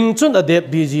ling chun adep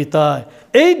bi ji ta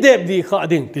e dep di kha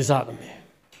ding ti sa me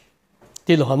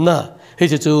ti lo ham na hi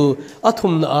chu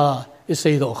athum na a e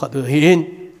sei do kha du hin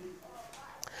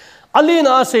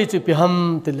alina sei chu pi ham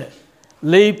ti le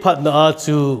lei phat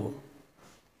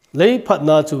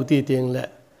na chu ti teng le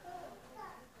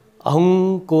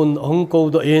ông cô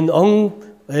do in ông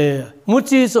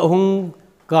Muche so ông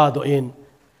ga do in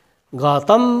ga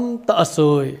tam ta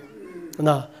asoi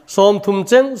na som thum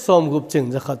cheng som gup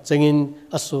cheng ja khat chengin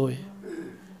asoi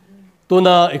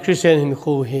tuna christian hin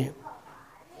kho hi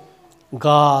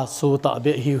ga so ta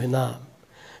be hi na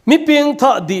mi ping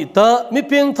tha di ta mi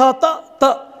ping tha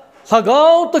ta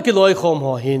sagau ta kiloi khom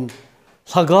ho hin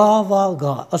sagawa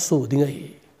ga asu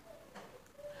dingai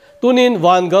tunin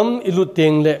wangam ilu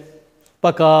teng le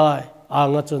pakai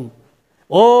anga chun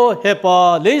o hepa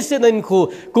leise nen khu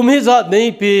kumhi za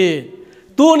nei pi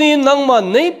tunin nangma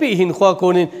nei pi hin khwa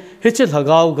konin heche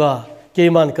lagau ga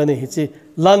keman kane heche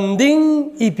landing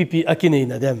ipp akine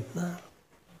na dem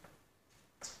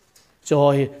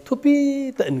choi thupi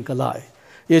ta in kalai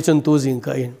ye chun tu jing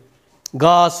ka in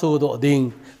ga so do ding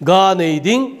ga nei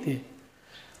ding ti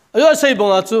ayo sei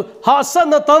bonga chu ha san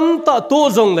na tam ta to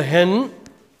jong le hen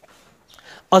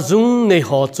azung nei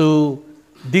ho chu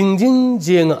ding jing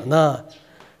jenga na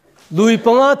lui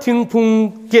panga thing phung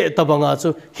ke tabanga chu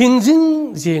hing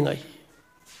jing jenga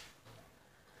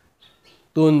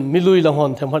tun milui la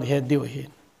hon them hat he diu hi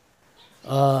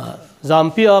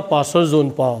zampia pasol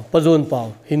zone pau pa zone pau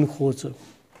hin khu chu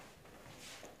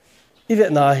ive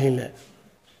na hi le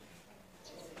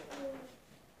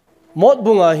mot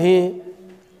bunga hi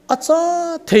acha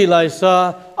theilai sa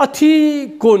athi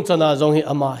kon chana jong hi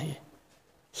ama hi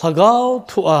sagau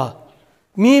thua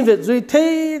mi ve zui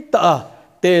thei ta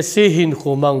te si hin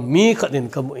khomang mi khanin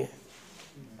kamui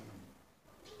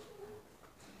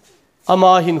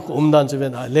ama hin khum dan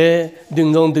cheven le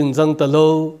dingjang talo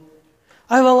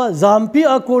ai wanga zampi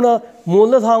akuna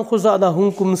mola thang khuza na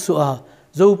hungkum su a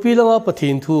zopi langa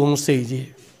pathin thu hung seji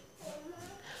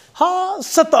ha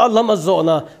sata lama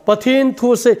zona pathin thu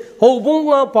se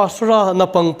hobunga pasra na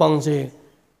pang je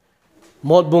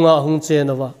mot bunga hung che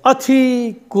nawa athi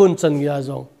kun chan ya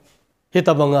jong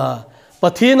hitabanga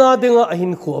pathina dinga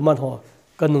ahin khu aman ho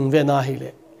kanung ve na hi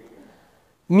le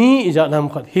mi ija nam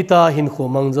khat hita hin khu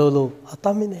mangzo lo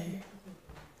atamine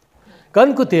kan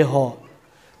ku te ho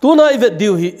tuna ivet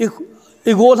diu hi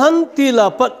igol han ti la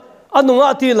pat anunga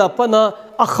ti la pana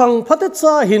akhang phate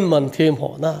cha hin man them ho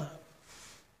na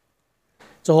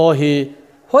cho hi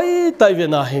hoi tai ve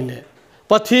na hi le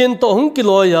pathin to hung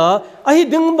kiloya ahi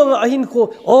ding bang ahin ko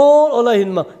ola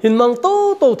hin mang to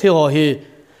the ho hi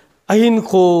ahin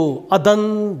ko adan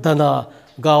dana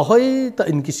ga hoi ta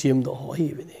in ki sim do ho hi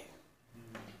bene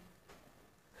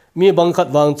mi bang khat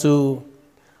wang chu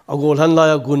agol han la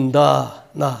gunda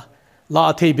na la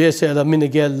thei be se la min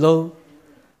gel lo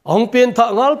ong pen tha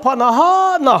ngal pha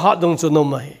na ha dong chu no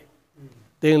mai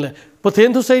teng le pathen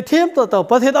thu sei them ta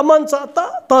pathen aman cha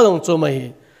ta dong chu mai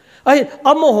ai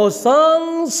amo ho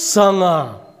sanga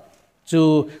chu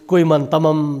koi man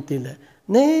tamam ti le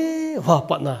ne wa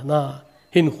pa na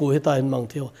hin khu heta hin mang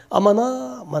theo amana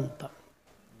man ta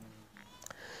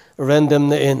random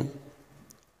ne en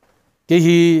ke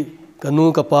hi kanu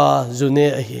kapa zune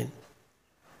ahin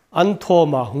an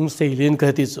thoma hung seilin ka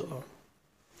ti chu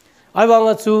ai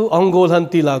wanga chu angol han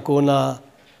ti la ko na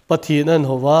pathin an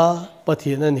howa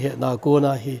pathin an he na ko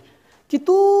na hi ki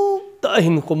tu ta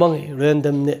hin komang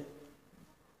random ne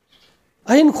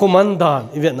ahin komandan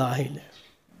ivet na hi le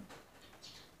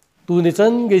tu ni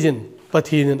chan ge jin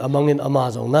pathin amangin ama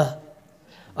jong na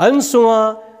an sunga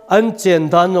an chen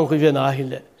dan jong ki ve na hi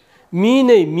le mi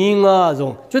nei mi nga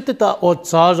jong chuti ta o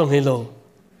cha jong hi lo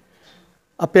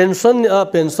a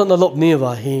pension a lop ni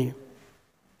wa hi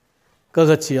ka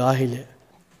ga chi a hi le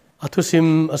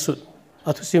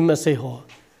athusim ase ho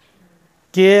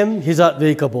kem hizat ve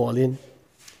ka bolin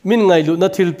min ngai lu na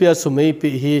thil pia sumei pi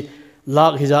hi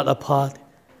lak hizat a phat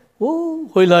o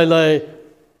hoi lai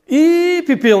i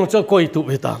pi piong cha koi tu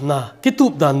heta na ki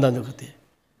tup dan ka ti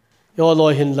yo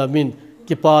loi hin lamin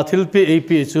ki pa thil pi e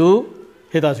pi chu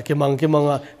heta ki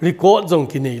manga record jong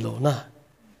ki nei lo na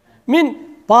min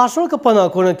pastor ka pana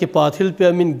ko na ki pa thil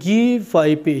pi min give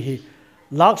fai pi hi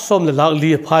lak som le lak li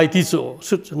phai ti chu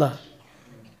sut na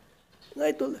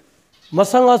ngai to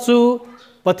masanga chu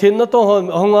pathin na to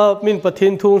honga min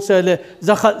pathin thung se le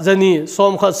zakhat jani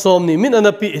som khat som ni min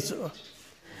anapi chu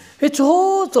he chu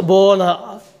bona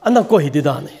ana ko hidi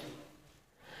da ne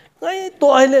ngai to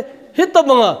ai le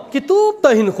hitabanga kitup ta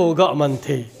hin kho ga man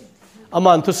the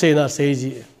aman thu se na se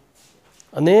ji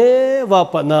ane wa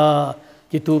pa na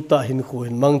kitup ta hin kho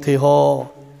hin mang the ho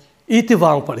iti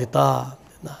wang pa ta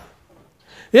na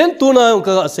yen tu na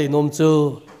ka se nom chu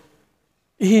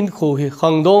hin kho hi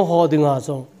khang dong ho dinga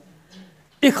song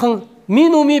i khang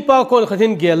minu mi pa kol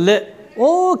khathin gel le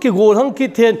o ki gol hang ki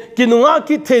then ki nunga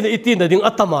ki then iti na ding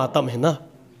atama tam he na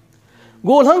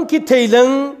gol hang ki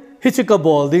theilang hichika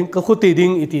bol ding ka khuti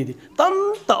ding iti di tam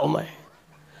ta mai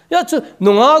ya chu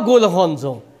nunga gol hon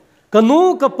jong kanu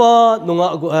kapa nunga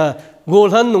gol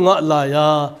han nunga la ya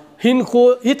hin kho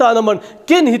hita na man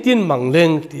ken hitin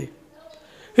mangleng ti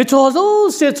hi cho zo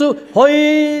se chu hoi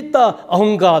ta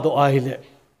ahunga do ai le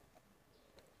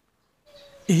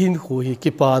hin kho hi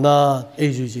ki pa na e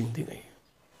ju jing ding ai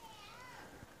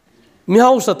mi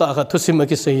hau sa ta kha thusim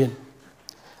ki sein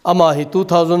ama hi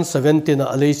 2017 na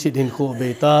alei sit hin kho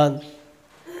betan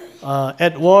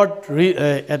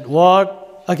Edward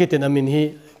akitin amin hi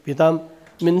pitam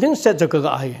min thing set jaka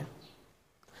ga ai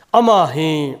ama hi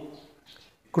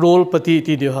krol pati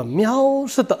ti de ha mi hau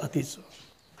sa ta ati chu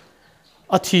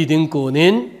athi ding ko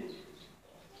nin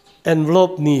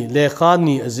envelope ni lekha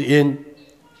ni azin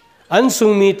an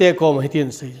sung mi te ko ma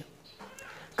hitin sei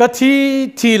ka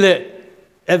thi le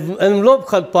envelope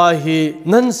khat pa hi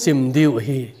nan sim diu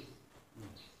hi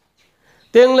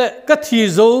teng le ka thi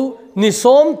zo ni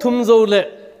som thum zo le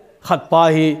khat pa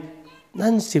hi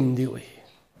nan sim diu hi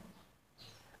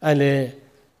ale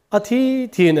athi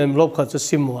thin envelope khat chu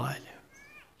sim wa le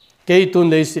ke tun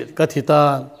le si ka thita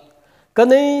ka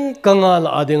nei kangal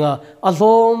adinga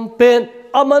alom pen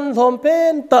aman lom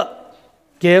pen ta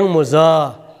keng moza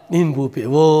nin bu pe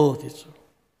wo ti chu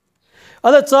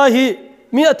ala cha hi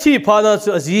mi a thi pha na chu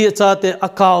azi cha te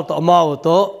account amao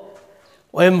to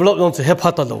envelope long chu he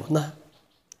phata lo na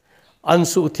an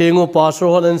su thengo pastor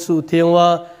hon an su thengwa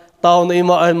taw na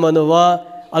ima an manwa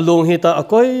along hi ta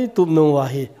akoi tup no wa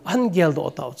hi an gel do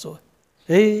taw chu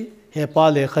he pa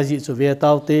le khaji chu ve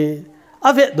taw te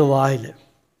ave do wa hi le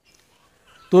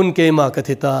tun ke ma ka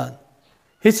thita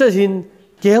hi sa hin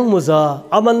keng muza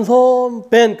aman thom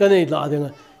pen ka nei la denga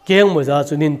keng muza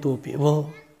chu nin tu pi wo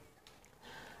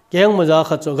keng muza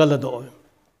kha chu gal do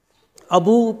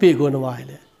abu pi go na wa hi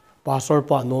le pastor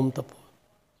pa nom ta po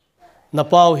na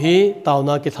pau hi taw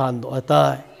na ki than do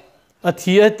atai a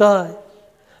thi atai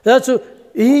ya chu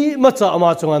ma cha ma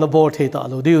chunga na bo the ta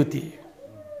lo duty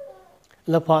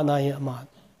la pha na hi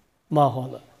ma ho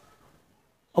la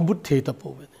abut the ta po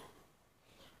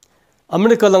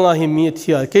America langa hi mi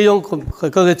thia ke yong ka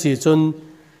ga chi chun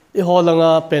I ho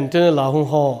langa penten la hung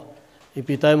ho I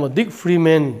pi tai mo Dick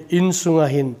Freeman in sunga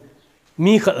hin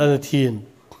mi khat an thin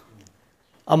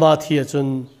ama thia chun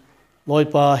noi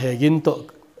pa he gin to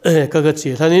ka ga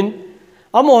chi thanin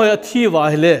amo ya thi wa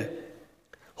hele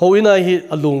hoina hi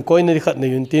alung koi na khat ne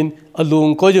yun tin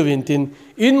alung ko ju win tin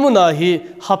in muna hi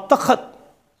hapta khat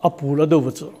apul ado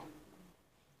chu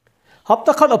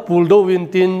hapta khat apul do win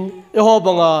tin e ho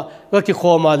banga ga ki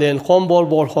khoma len khom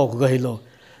bol ho ga hilo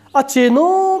ache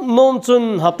nom chun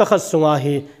hapta khat sunga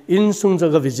hi in sung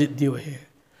jaga visit diu he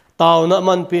taw na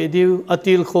man pe diu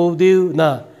atil kho diu na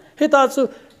he ta chu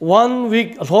 1 week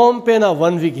hom pe na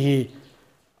 1 week hi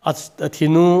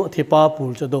athinu Thepa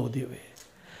pul cha do diu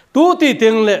tu ti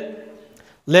teng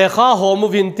le kha hom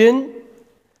win tin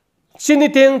chini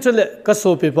teng chule ka so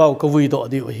pe pau ka wi do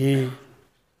diu hi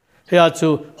he chu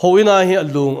hoina hi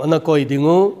alung ana koi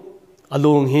dingu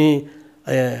alung hi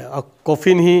a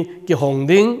coffin hi ki hong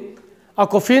ding a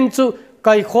coffin chu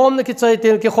kai khom na ki chai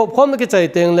teng ki khom na ki chai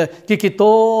teng le ki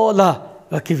to la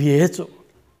ki vie chu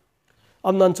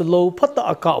amnan chu lo phata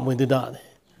aka mo di da ne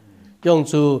yong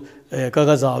chu ka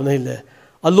ga zaw nei le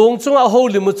alung chu a ho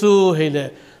limu chu he le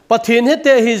pathin he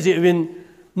te hi ji win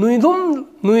nui dum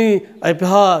nui ai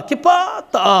pa ki pa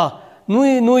ta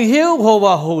nui heu ho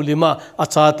wa ho lima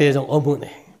acha te jong omu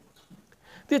ne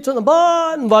ti chun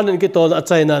ban ki to a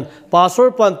chainan pastor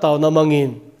pan taw na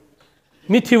mangin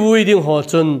mi thi wui ding ho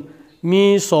chun mi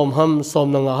som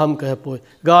na nga ham ka poi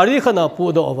gari khana pu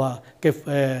do wa ke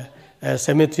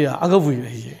cemetery aga wui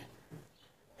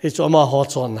hi chu ma ho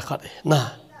chon na khat na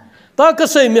ta ka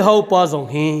sei mi hau pa jong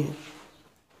hi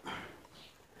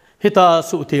hita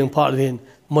su thing pha rin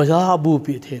moja bu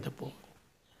pi the ta po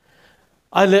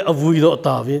ale avui do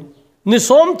ta win ni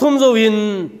som thum zo win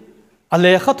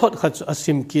ale kha thot kha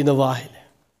asim ki na wa hi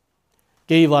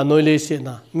ke wa noi le se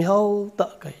na mi hau ta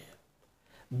kai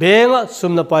benga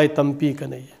sumna pai tampi ka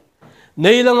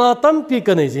nei langa tampi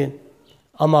ka nei jin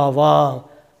ama wa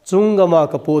chunga ma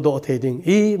ka po do the ding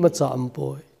I ma cha am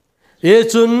poi e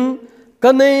chun ka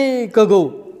nei ka go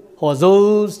ho zo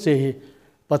se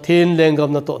pathin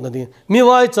lengam na to na ding mi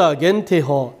wai cha gen the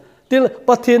ho til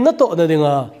pathin na to na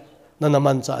dinga na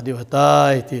man cha diu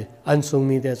tai ti an sung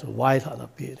mi de so wai tha na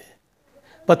pi de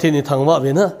pathin ni thangwa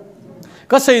ve na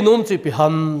ka sei nom chi pi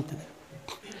ham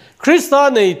Krista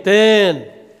nei ten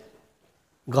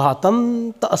gatam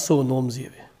ta so nom ji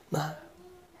ve na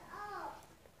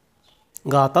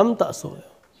gatam ta so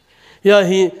ya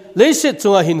hi leise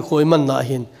chunga hin khoi man na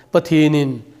hin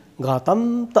pathinin gatam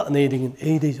ta nei ding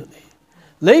ei de jo nei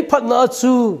lei phat na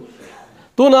chu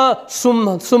tuna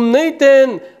sum nei ten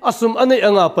asum anei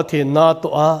anga pathin na to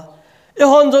a e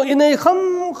hon jong inei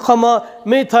khama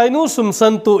me thai nu sum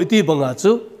san tu iti banga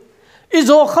chu I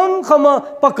zo khama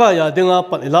pakaya dinga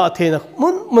panila thena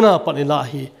muna panila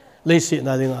hi leise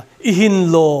na dinga I hin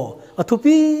lo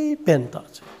athupi penta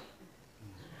chu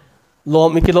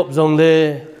lom ikilop jong le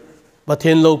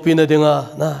pathin lo pina dinga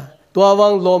na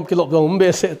tuawang lom kilop jong mbe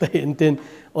se ta hin tin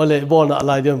ole bona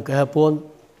alai dem ka pon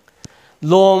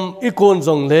lom ikon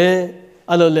jong le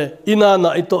alole ina na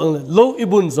ito lo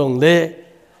ibun jong le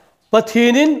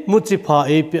pathinin muchipa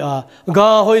apia ga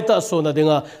hoita so na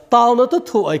dinga taw na to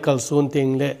thu ai kal sun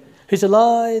ting le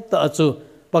hisalai ta chu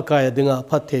pakaya dinga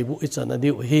phathebu ichana di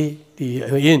hi ti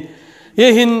in ye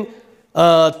hin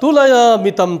tulaya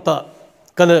mitam ta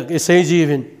kana sei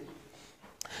jivin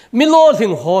milo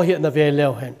thing ho hi na ve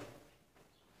lew hen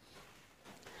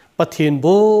pathin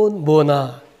bona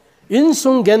in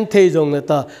sung gen thei jong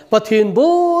ta pathin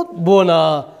bona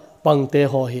pangte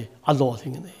ho hi alo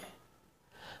thing nei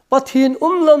pathin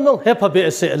lam nong hepa be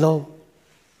se lo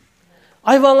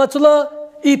ai wanga chula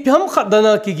I pham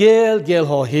khadana ki gel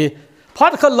ho hi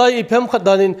phat khat lai I pham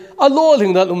khadanin alo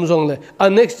thing dal jong le a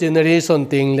next generation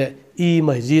ting le I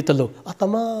mai ji talo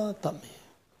atama tami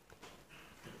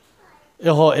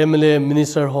ho MLA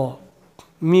minister ho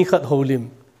mi khat holim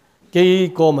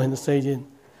ke ko man sejin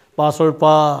pastor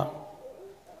pa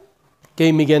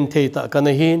ke mi gen thei ta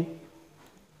kanahin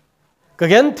ka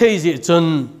gen thei ji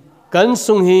chun kan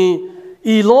sung hi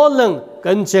I lo lang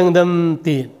kan cheng dam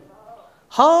tin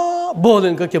ha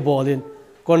bolin ka ke bolin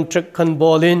contract kan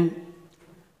bolin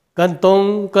kan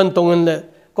tong an le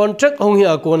contract hong hi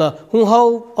akona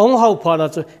hong hau pha na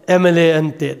chu MLA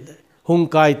an te hong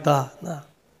kai ta na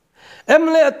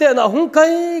MLA te na hong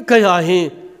kai kai ha hi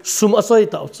sum asoi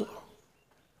ta chu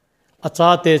acha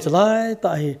te chlai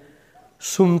ta hi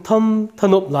sum tham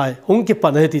thanop lai hong ki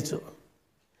pan he ti chu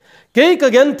ke ka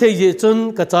gen thei ji chun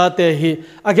ka cha te hi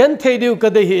again thei diu ka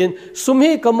de hi sum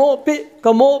hi kamo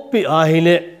pi a hi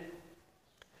le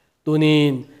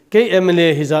tunin ke MLA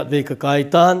hi zat ve ka kai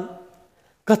tan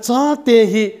ka cha te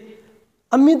hi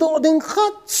ami do ding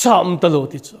khat sam ta lo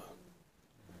ti chu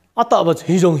ata ba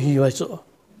hi jong hi wa chu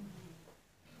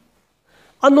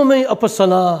anu mai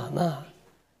apasala na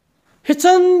hi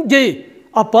chan ge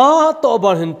apa to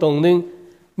bar hin tong ning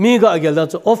mi ga gel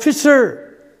da chu officer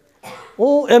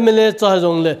o MLA cha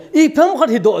jong le I pham khat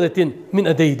hi do le tin min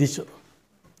a dei di chu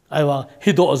ai wa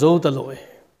hi do zo ta lo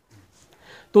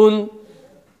tun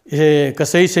ka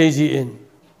sei ji in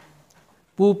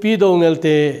pu pi do ngel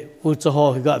te pu cha ho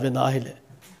ga ve na hi le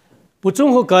pu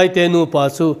chung ho kai te nu pa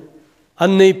chu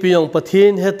an nei pi yong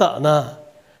pathin heta na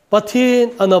pathin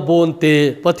ana bon te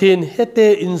pathin hete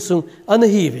insung an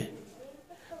hi ve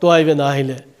to ai ve na hi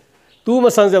le tu ma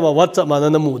sang ja ma WhatsApp ma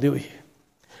na mu de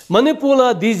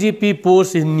Manipula DGP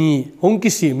post ni hong ki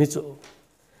si mi chu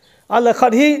ala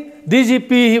khat hi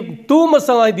DGP tu ma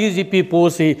sang ai DGP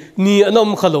post ni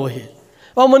anom khalo hi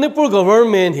a Manipur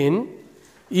government hin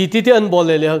ITT an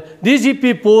bole le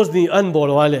DGP post ni an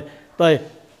bol wale tai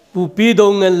pu pi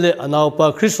dong le anaw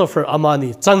pa Christopher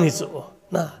Amani chang hi chu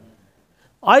na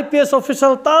IPS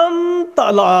official tam ta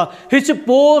la hi chi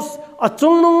post a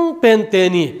chung nung pen te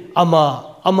ni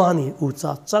amani u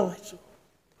cha chang hi chu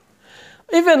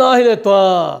even a hele to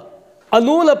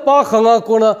anu la pa khanga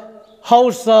kona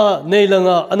hausa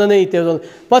neilanga ananei te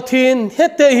pathin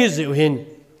hete hi ziu hin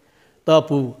ta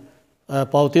pu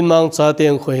pautin mang cha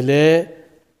teng khoile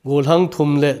gulhang thum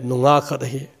le nunga khat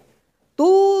hi tu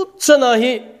chana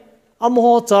hi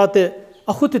amho cha te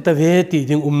a khuti ta ve ti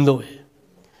ding lo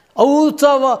au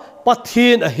chawa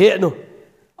pathin a he no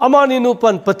amani nu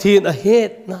pan pathin a he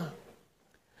na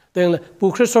teng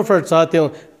pu Christopher cha teng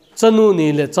chanu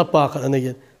ni le chapa khat na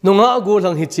yen nunga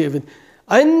gulhang hi chevin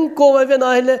ain ko wa ve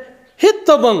na hele hit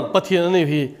tabang pathin ani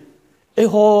hi e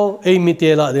ho e mi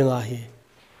te la dinga hi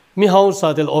mi house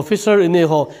satel officer ine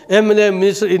ho MLA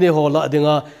minister ine ho la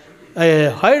dinga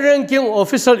high ranking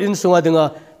officer in sunga dinga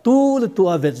tu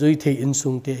a vet zoi the in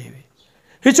sung te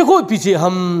hi chako pi chi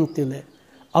ham te le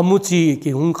amuchi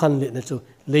ki hung khan le na chu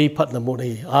lei phat na mo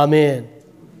nei amen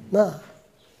na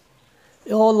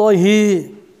e ho loi hi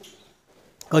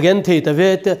again the ta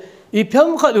vet I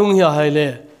pham khat hung ya hai le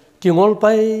ki ngol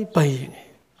pai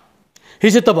hi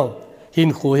se tabang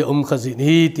hin khoi khazi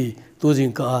ni ti tu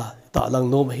jing ka ta lang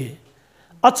no hi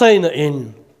a chaina in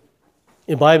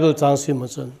I Bible chang sim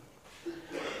machan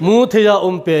mu theya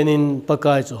penin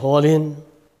pakai chu holin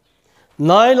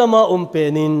nai lama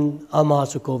penin ama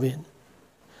chu kovin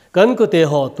kan ko te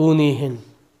ho tu ni hin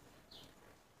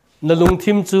nalung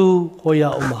thim chu hoya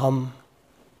ham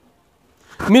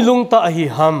milung ta hi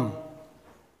ham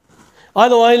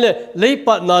alo aile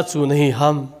leipat na chu nahi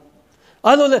ham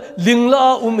alo le lingla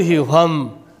hi ham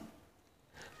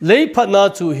leipat na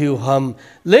chu hi ham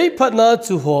leipat na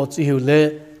chu ho chi hi le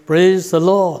praise the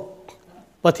Lord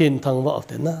pathin thangwa of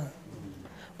the na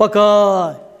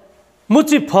pakai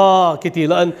muchi pha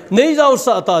kitilan nei jaw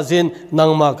sa ta jin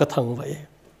nangma ka thangwa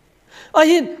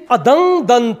ahin adang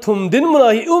dan thum din mula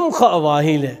hi kha wa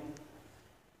hi le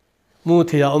mu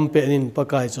thia penin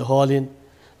pakai chu holin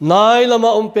nai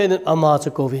lama penin ama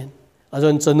chu kovin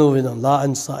ajon chanu win la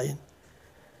an sa in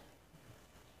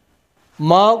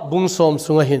ma bung som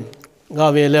sunga hin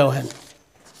ga ve lew hen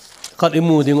khat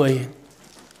imu ding oi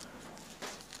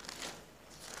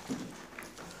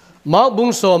ma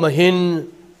bung som hin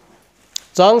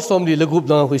chang som li lagup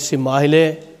na hui sim ma hele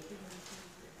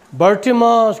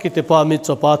Bartimas ki Thepa mit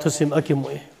chopa thu sim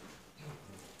akimoi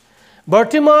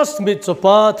Bartimas mit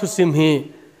chopa thu sim hi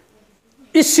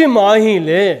isim a hi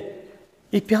le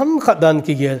ipyam khadan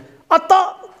ki gel ata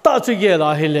ta chu gel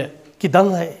a hi le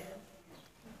kidang hai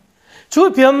chu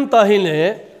pyam ta hi le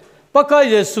paka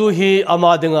Yesu hi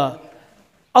amadinga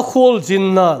akhol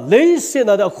jinna leise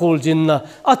na da akhol jinna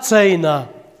achaina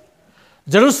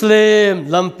Jerusalem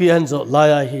lampi hanzo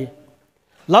laya hi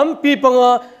lampi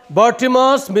panga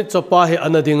Bartimas mit chopa hi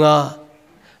anadinga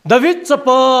David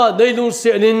chapa nei lung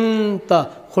se nin ta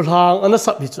khulhang ana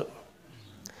sap hi chu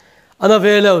ana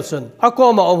velo chun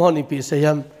akoma om hon ipi se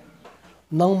yam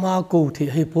nang ma ko thi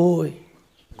hei poi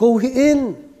ko hi in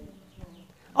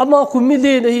ama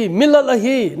khumili nei milal a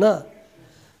hi na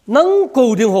nang ko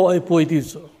ding ho ai poi ti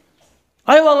chu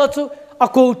ai wanga chu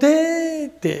ako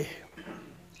te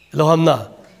Lhouvum na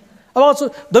ama chu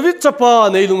David chapa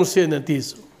nei lung se na ti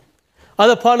chu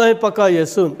ana phana hi paka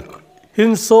yesun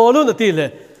hin solo na ti le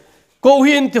ko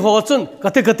hin ti ho chun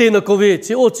kate na ko we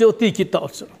chi o ti ki ta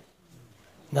chu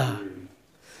na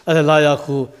ala la ya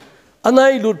khu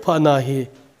anai lut phana hi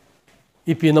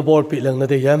ipi na bor pi lang na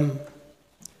de yam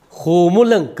khu mu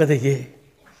lang ka de ye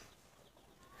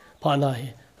phana hi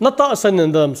na ta san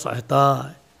ndam sa ta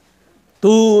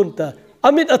tun ta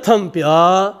amit atham pia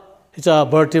hicha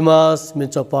Bartimas min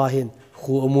chapa hin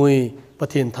khu amui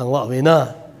pathin thangwa we na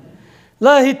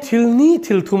la hi thilni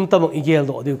thilthum tamang igel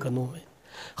do diu kanu me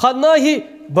khanna hi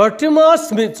Bartimas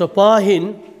min chapa hin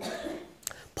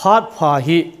phat pha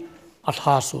hi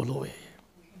atha so loe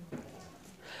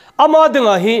ama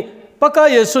dinga hi paka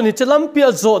yesu ni chalam pi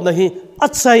azo na hi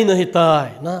achai na hi tai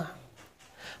na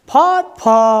phat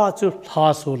pha chu tha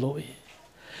so loe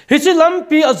hi chalam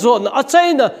pi azo na achai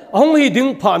na hong hi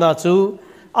ding pha na chu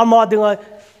ama dinga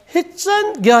hi chan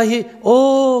gya hi o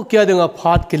kya dinga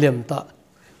phat kilem ta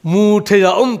Muche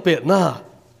ya umpe na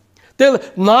tel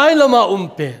nai lama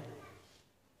umpe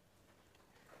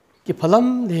ki phalam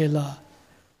lela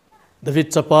David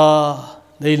chapa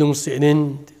nei lung se nin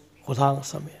khulhang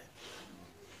same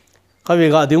kawe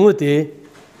ga dingu te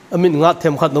amin nga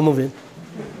them khat no mo ven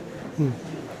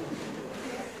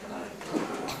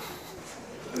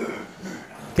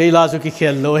ke la su ki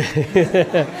khel lo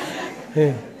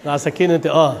na sakin te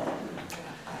a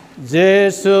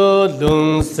Jesu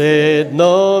lung se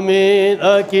no min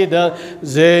akida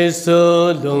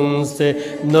Jesu lung se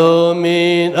no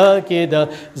min akida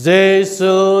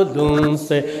Jesu lung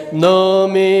se no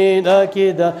min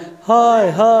akida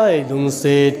hai lung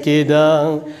se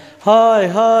kidang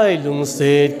hai lung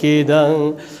se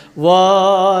kidang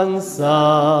wan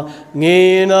sa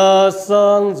ngina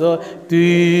sang zo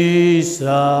tu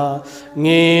sa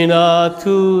ngina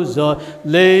tu zo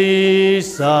le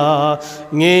sa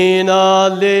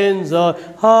ngina len zo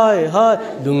hai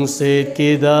lung se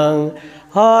kidang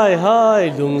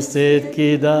hai lung se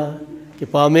kidang ki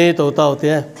pa me to tao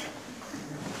te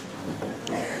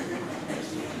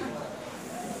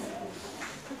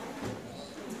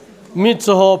mi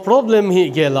cho problem hi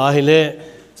ge la hi le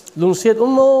lung set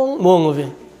mong ve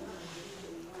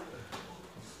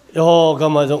yo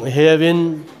gama jong heaven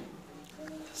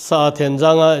sa then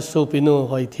janga supinu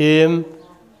hoi them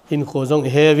hin kho jong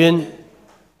heaven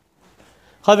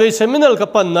have seminal ka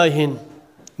pan na hin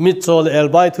mit chol el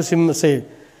bai thu sim se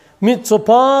mit cho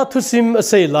pa thu sim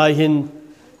se lai hin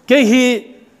ke hi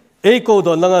e ko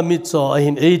do langa mit cho a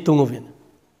hin e tungvin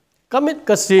kamit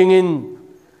ka singin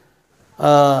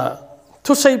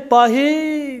thu sei pa hi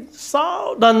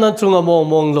sao dan na chunga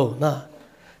mong lo na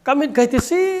kamit kai ti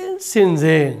sin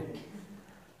jeng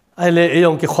ai le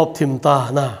eyong ki khop thim ta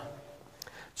na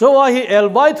cho wa hi el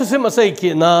bai thu sim asai ki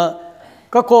na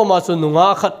ka ko ma chu nunga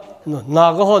khat na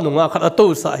ga ho nunga khat atu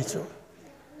sai chu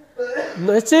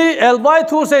no chi el bai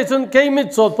thu sei chun ke mit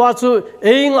cho pa chu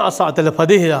eing asa tele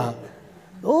phadi ya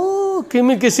o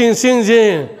kimi ki sin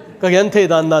jeng ka yan the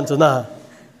dan chu na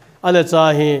ale cha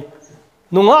hi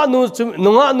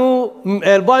nunga nu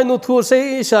el bai nu thu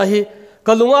sei sa hi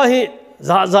kalunga hi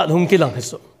za hum ki lang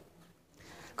hiso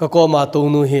ka ko ma tu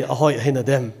nu hi ahoi hina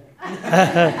dem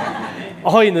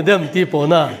ahoi na dem ti po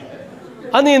na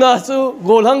ani na chu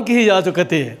gol hang ki ya chu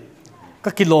kate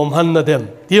ka kilom han na dem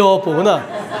ti o po na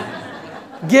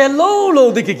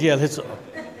gelo de ki gel hiso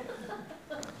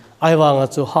ai wanga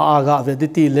chu ha ga ve di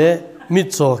ti le mit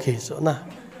cho ki so na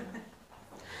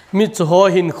mit cho ho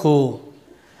hin khu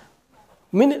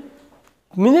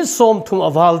minit som thum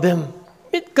aval dem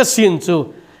mit kasin chu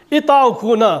itau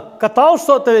khuna katau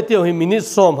so te tio hi minit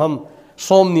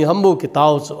som ni hambu ki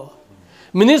tau chu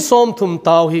minit som thum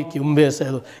tau hi ki umbe se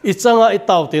lo ichanga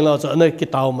itau te la chu ana ki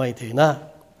tau mai the na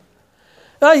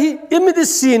a hi imidi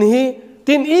sin hi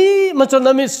tin i ma chu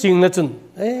na mi sing na chun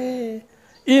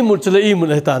i mur chule i mur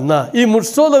ta na i mur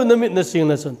so lo na mi na sing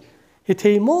na chun hi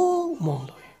thei mong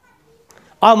lo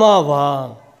ama wa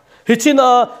hi china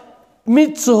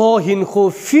mit cho hin kho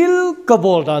fil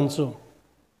kabol dan chu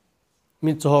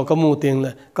mit cho ka mu teng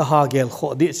le ka ha gel kho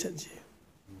di se ji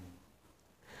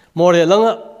more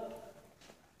langa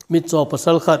mit cho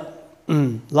pasal khat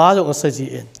la jo sa ji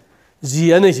en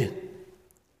ji ane ji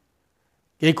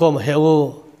ke ko ma he o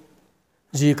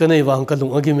ji ka nei wang ka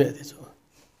lung agi me de chu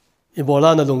i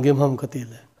bola na lung gem ham ka ti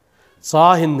le sa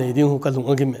hin nei ding hu ka lung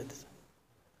agi me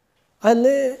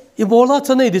ale ibola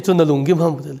chanai di chuna lungim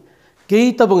ham ke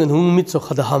ta bangin hung mit so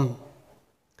khada ham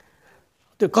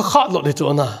te ka kha lo le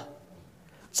chona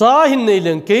sa hin nei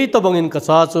leng ke ta bangin ka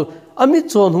sa chu amit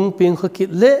chon hung ping khaki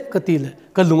le kati le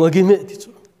ka lung agi me ti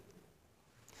chu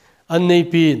an nei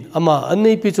pin ama an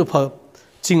nei pi chu pha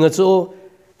chinga chu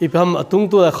ipam atung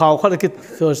tu khaw kha ki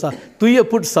so sa tui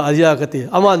put sa ya kati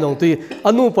ama nong tui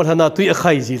anu parhana tui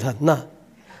khai ji than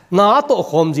na to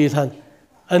khom ji than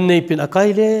an nei pin akai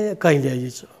le yi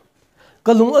chu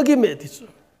kalung agi me ti chu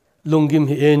lungim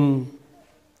hi en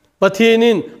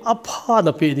pathinin apha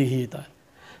na pe di hi ta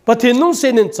pathin nung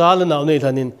senin chala na nei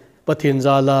thanin pathin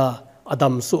jala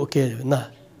adam su ke na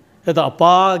eta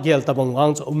apa gel tabang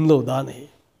ang chu umlo da nei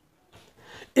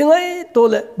ingai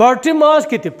tole Bartimaeus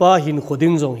ki tipa hin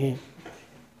khoding jong hi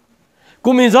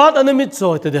kumizat anamit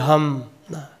so te de ham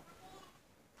na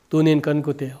tunin kan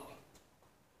ku te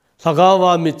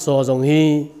sagawa mit so jong hi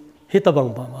hitabang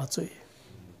ba ma chui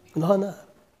na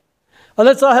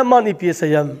ala cha ha man ipi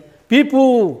sayam pipu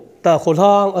ta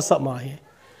kholang asa ma hi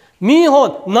mi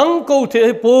hot nang ko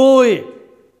the poi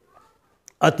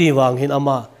ati wang hin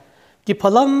ama ki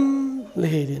phalam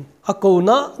lehin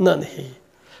akona na nei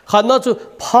khana chu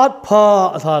phat pha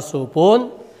atha so pon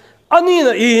ani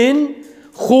na in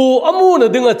khu amu na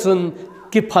dinga chun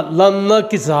ki phat lam na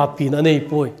ki zapi na nei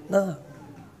poi na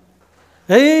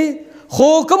hey kho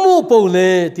kamu po le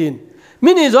tin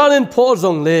mini zalen pho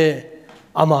zong le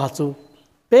ama chu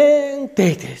peng te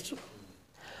chu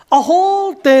a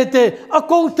hol te a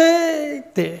ko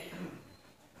te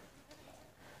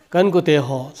kan ko te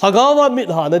ho sagawa mit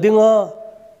ha na dinga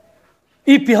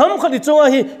ipiham khadi chonga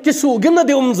hi ki sugim na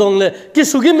de zong le ki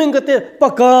sugim min gate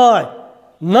pakai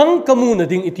nang kamu na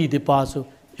ding iti de pa su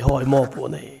hoi mo po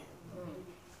nei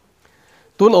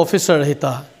tun officer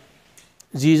hita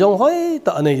ji jong hoi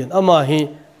ta nei jan ama hi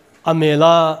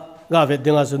amela ga ve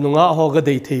dinga su nunga ho ga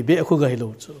dei thei be khu ga hi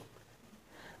lo chu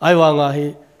ai wa nga hi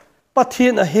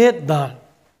pathin a het dan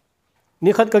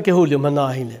ni khat ka ke hulim hana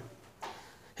hi le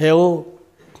heu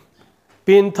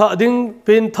pin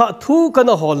tha thu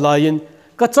kana hol lain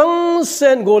ka chang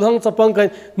sen gol hang chapang kai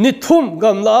ni thum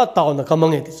gam la taw na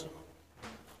kamang e ti chu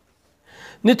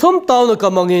ni thum taw na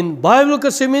kamangin bible ka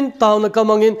simin taw na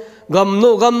kamangin gam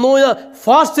no ya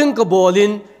fasting ka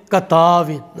bolin ka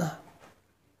tawin na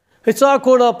he cha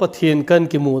ko na pathin kan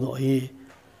ki mu do hi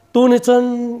tu ni chan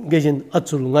gejin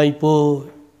achul ngai po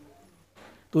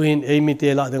tu in emi te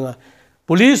la danga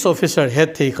police officer head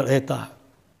thei khar eta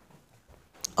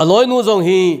aloi nu jong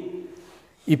hi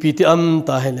ipti am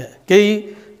ta hele ke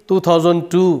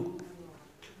 2002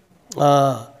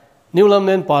 New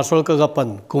Lamkeng parsol ka gapan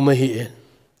kuma hi en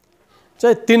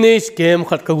chai teenage game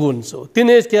khat ka gun so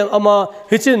teenage game ama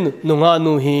hichin nunga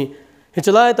nu hi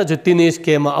hichlai ta ju teenage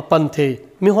game apan the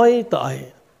mi hoi ta ai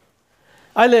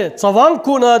ale chawang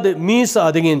ku na de mi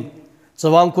sa dingin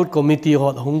chawang kut committee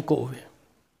hot hung ko we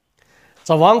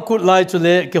chawang kut lai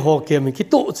chule ke ho ke mi ki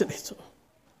to chhi chu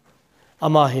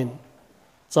ama hin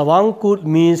chawang kut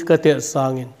means ka te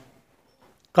sangin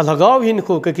kalagaw hin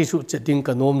ko ka ki su cheting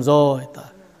ka nom zo ta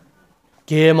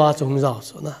ke ma chung za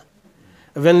so na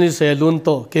venli se lun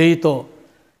to ke to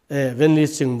venli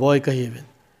sing boy ka hi ven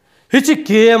hi chi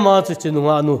ke ma chu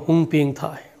chinunga nu hung ping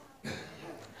thai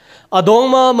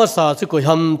adong ma sa chi ko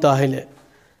ham ta hele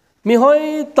mi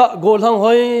hoi ta gol hang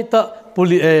hoi ta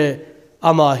puli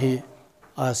ama hi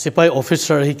sipai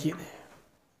officer hi ki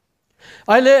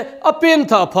aile apin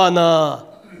tha phana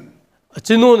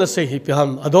chinu na se hi pi ham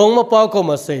adong ma pa ko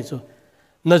ma se chu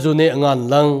na ju ne ngan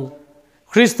lang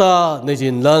krista ne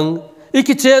jin lang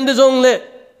iki chen de jong le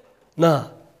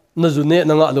na ju ne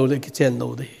na nga lo le ki chen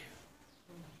lo de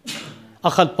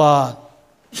akhat pa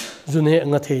ju ne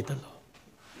nga thei ta lo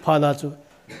phana chu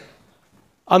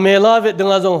amela ve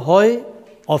danga jong hoi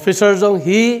officer jong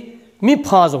hi mi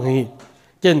pha jong hi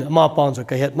ken ma pang chu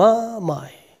ka het ma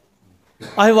mai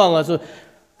ai wang a chu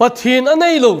pathin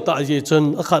anei lo ta ji chun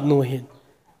akhat nu hin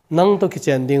nang to ki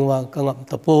chen ding wang ka ngam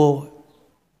ta po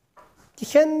ki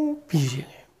hen pi ri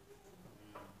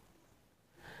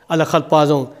ala khat pa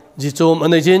jong ji chom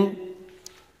anei jin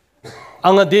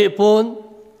anga de pon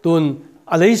tun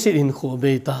alei sit in kho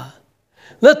be ta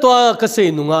la to ka sei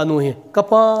nu nga nu hi ka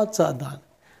pa cha dan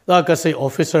la ka sei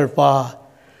officer pa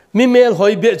mi mel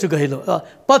hoi be chu ga hi lo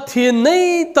pathin nei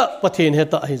ta pathin he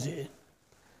ta ai ji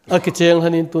aki cheng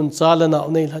hanin tun chala na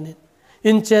nei hanin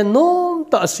in chen nom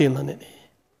ta sin hanin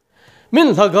min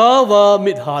thagawa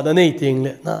mit ha da nei ting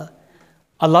le na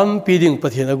alam pi ding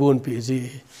pathin agun pi ji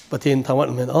pathin thawat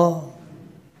men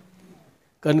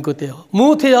kan ko te mu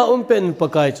thia pen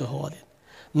pakai chu ho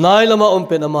nai lama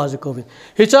pen ama ji kovin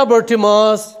hicha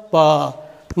Bertimas pa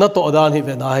na to dan hi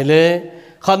ve nai le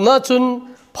khanna chun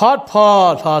phat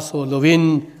tha so lovin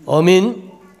amin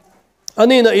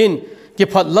ani na in ki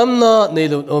phat lamna nei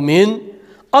lo amin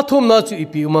athum na chu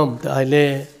ipi umam ta le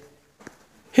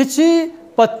hichi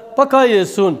pat paka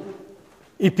yesun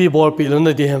ipi bor pi lo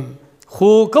na dihem khu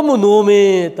kamu no me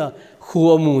ta khu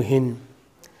amu hin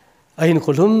ahin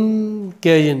khulum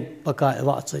kein paka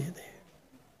wa chai ne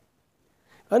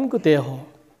an ku te ho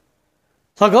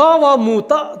sagawa mu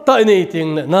ta nei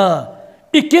ting na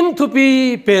ikin thupi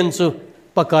pen chu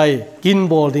pakai kin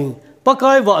boarding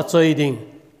pakai wa chai ding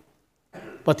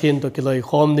pathin to kiloi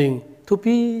khom ding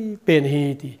thupi pen hi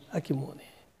ti akimone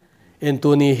en tu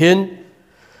ni hen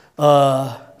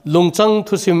lungchang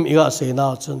thusim iga se na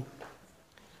chun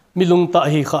milung ta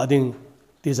hi kha ding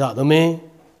ti za do me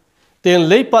ten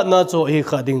leipat na cho hi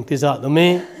kha ding ti za do me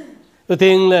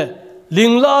teng le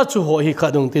lingla chu ho hi kha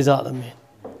dong ti za do me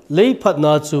leipat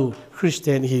na chu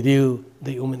Christian hi diu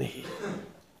dei umene hi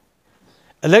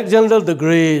Alexander the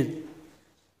Great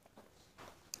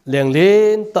leng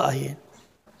len ta hi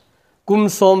kum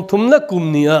som thum na kum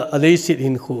nia alei sit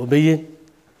hin khu abeyin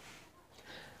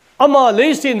ama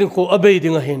lei sit hin khu abei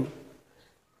ding hin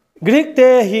Greek te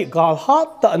hi gal hat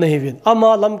ta na hi vin ama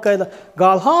Lamkeng na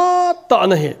gal hat ta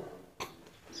na hi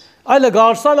ai la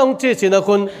gal sa long che china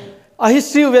kun a hi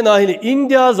siu ve na hi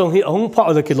India zong hi hong pha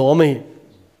la kilo mai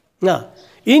na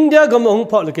India gam hong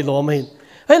pha la kilo mai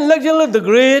hen Alexander the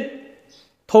Great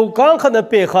thau kang khana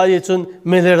pe kha ye chun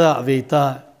melera ve ta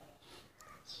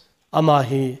ama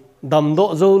hi dam do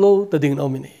zo lo ta ding no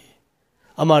mini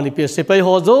ama ni pe se pai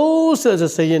ho zo se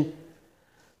se yin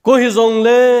ko hi zong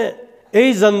le ei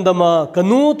zandama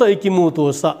kanu ta ikimu to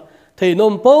sa thei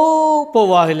nom po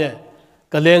wa hi le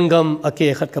kalengam ake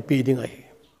khat ka pi ding ai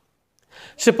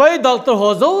sipai doctor ho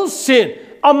zo sin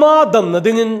ama dam na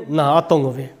dingin na atong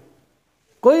ve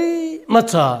koi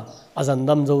macha azan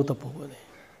dam zo ta po ne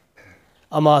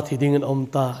ama thi dingin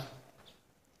omta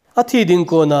athi ding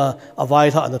ko na awai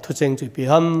tha na thu cheng chu pi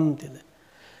ham ti le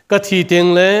ka thi teng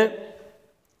le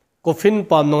ko fin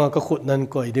pam no ka khut nan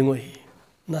koi ding oi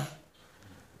na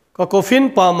ka ko fin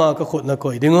pa ma ka khut na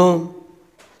koi ding o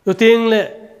tu ting le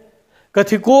ka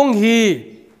thi kong hi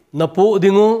na pu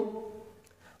ding o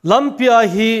lampia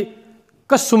hi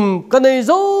kasum kanai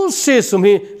zo se sum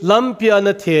hi lampia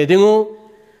na the ding o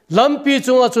lampi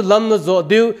chunga chu lam na zo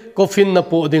diu ko fin na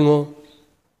pu ding o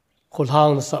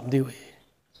khulhang na sab diu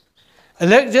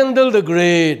Alexander the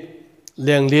Great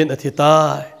leng lien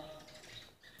athitai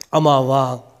ama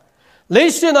wang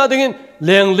leisen adingin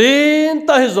leng lin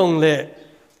ta hi zong le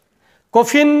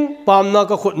kofin pamna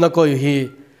ka khut na koi hi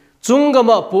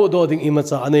chungama pu do ding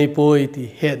imacha anei poi ti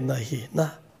het na hi na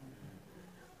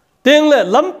teng le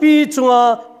lampi chunga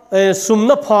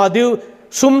sumna pha diu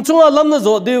sum chunga lamna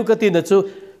zo diu ka ti na chu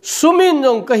sumin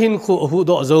jong ka hin khu hu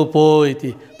do zo poi ti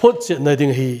phut che na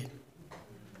ding hi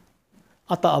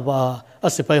ata ba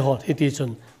asipai hot hiti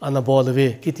chun anabolwe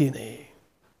kiti nei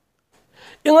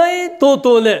ingai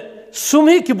to le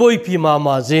sumi ki boy pi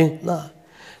ma jing na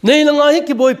nei langa hi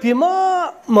ki boy pi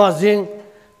ma jing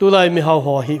tulai mi haw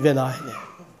ho hi ve na ne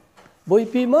boy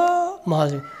pi ma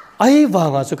jing ai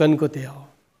wanga chu kan ko te ho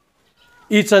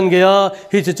I chan ge ya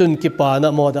hi chun ki pa na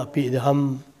mo da pi de ham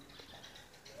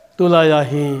tulai ya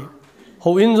hi ho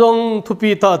in jong thu pi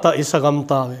ta isagam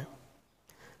ta we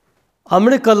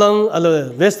America lang alo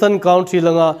western country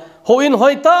langa ho in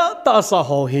hoita ta sa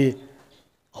ho hi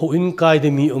ho in kai de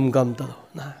mi gam ta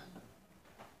na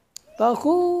ta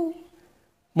khu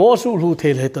mo su lu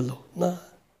thel he ta lo na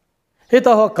he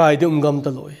ta ho kai de gam ta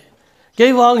lo ke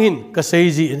wang hin ka sei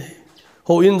ji ne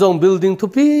ho in jong building thu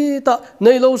pi ta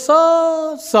nei lo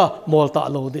sa mol ta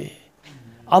lo de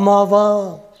ama wa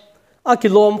a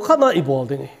kilom khana I bol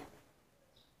de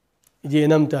je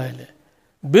nam ta le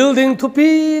building to pi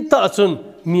ta chun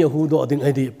mi hu do ding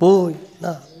ai di poi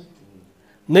na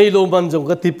nei lo man jong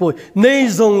ka ti poi nei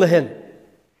zong la hen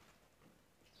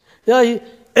ya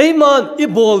ei man I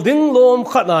bol ding lom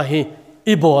khana hi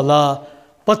I bola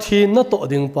pathi na to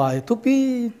ding pai to pi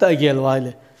ta gel wai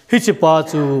le hi chi pa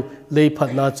chu lei phat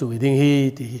na chu ding hi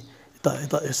ti ta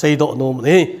sei do no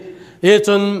ne e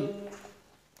chun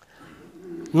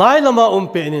nai lama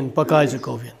pe nin pakai chu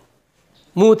kovin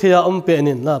Muthia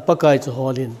penin na pakai chu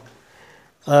holin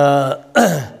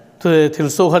tu thil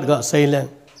so khat ga sailen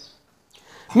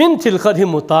min thil khat hi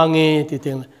mutange ti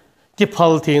teng ki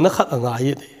phal thi na khat anga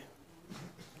hi de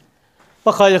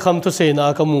pakai kham tu se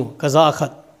na kamu kaza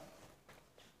khat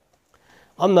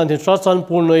amnan thi trachan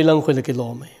pur noi lang khole ki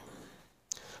lom mai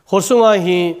horsunga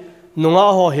hi nunga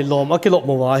ho hi lom akilok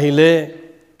mo wa hi le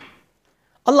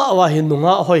Allah wa hi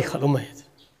nunga hoi khalum mai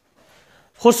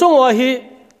khosung wa hi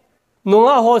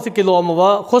nunga ho si kilom wa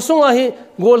khosung hi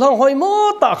golhang hoi mo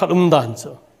ta khat dan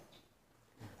cho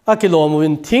a kilom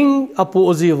win thing apu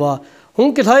ojiwa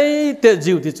hung ki thai te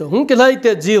jiu ti cho hung ki thai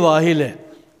te jiwa hi le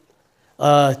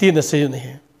ti na se ni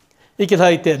iki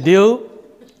thai te diu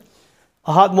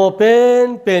ahat mo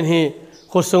pen hi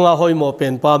khosunga hoi mo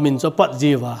pen pa min cho pat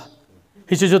jiwa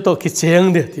hi chu to ki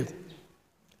cheng de ti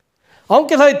hung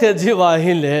ki thai te jiwa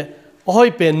hi le hoi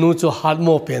pen nu cho hat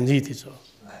mo pen ji ti cho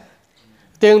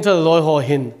teng cha loi ho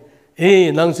hin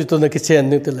nang si to na ki chen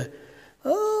ni te le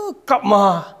kap ma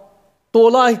to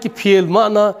lai ki phel ma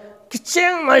na ki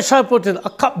cheng mai sa poten a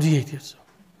kap ji ti cho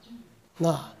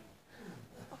na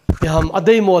yam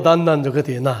adai mo dan nan jo ka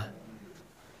ti na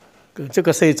chứ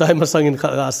cái xây trái mà sang in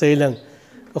khát gà xây lên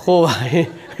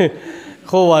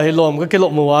khô vải lòm cái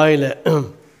lộm mùa vải lệ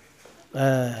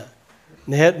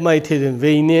hết mai thì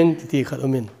về niên thì khát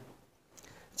mình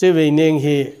chứ về niên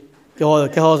thì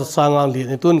cái họ sang ngang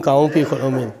liền tuân cao bị khát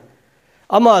mình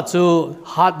ama chú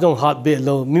hạt trong hạt bể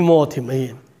lâu mi mò thì mấy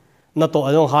nó tổ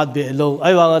trong hạt bể lâu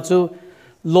ai vang chú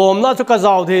lòm na chú cái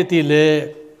giàu thế thì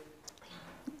lệ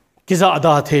cái giá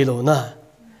đa thế lâu na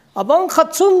abang khát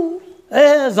chung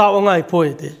giàu ngay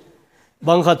phơi thế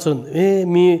bằng khát chun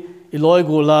mi lôi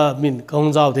gula min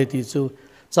công giàu thế thì chú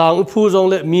trang phu trong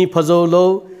lệ mi phá dâu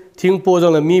lâu thiên po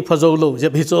trong lệ mi phá dâu lâu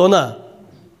dẹp hết chỗ na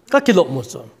các kilo một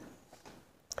chỗ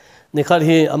này khát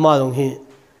hi ama dong hi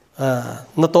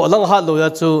nó tổ lăng hạt lâu ya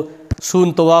chú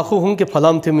sun toa khu hung cái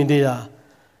phalam thì mình đi à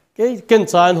cái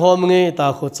chán hôm nghe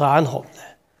ta khu chán hộp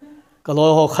cái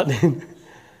lôi họ khát lên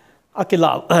cái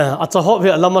lão cho họ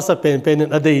về làm mà sao pen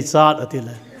ở đây chát ở đây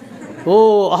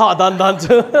dan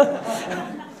chứ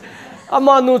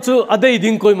ama nu chu ở đây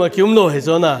đinh coi mà kiếm lo hết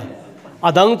rồi na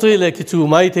đang chơi lại cái chú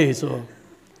mai thế rồi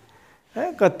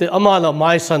cái thế ama là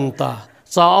mai santa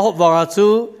cha họ vào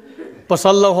chu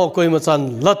pasal lang họ coi mà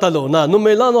chan latalo na nu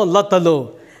me la no latalo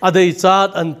ở đây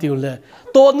chat an tiêu le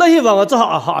to na hi vào chu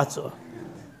ha chu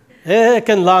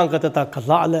cái lang cái ta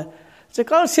khla le chỉ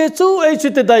có xe chú ấy chú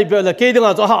te dai bela cái đừng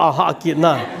chu ha kỹ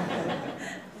na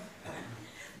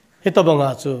hết ta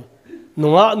bằng chu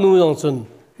nunga nu yong chun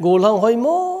golang hoi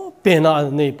mo pena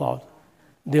nei pa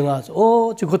dinga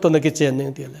chu ko to na ki chen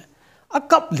ning ti le a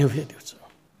kap liu he ti chu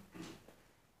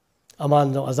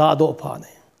aman jong aza do pha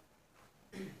nei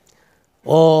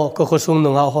ko sung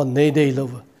nunga hon nei dei lo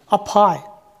a phai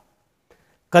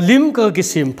kalim ka ki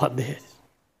sim phat de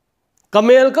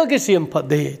kamel ka ki sim phat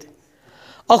de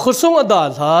a khusung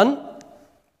adal han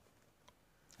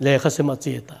le khasima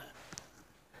cheta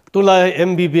tulai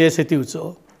MBBS ti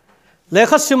chu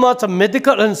lekha sima cha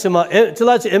medical and sima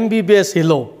chila chi MBBS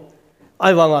hilo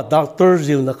ai wanga doctor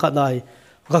zil na khanai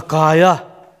ga kaya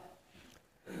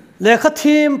lekha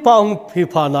thim paung phi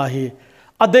phana hi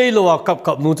adei lowa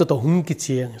kap nu cha to hung ki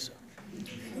chiang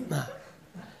na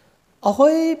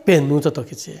ahoi pen nu cha to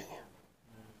ki chiang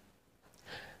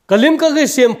kalim ka ge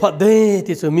sem pha de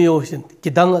ti chu mi o sin ki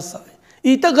dang sa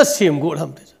I ta ga sem go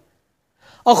ram te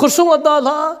a khusung adal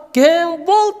ha keng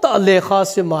bol ta lekha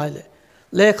sima le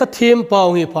lekha thim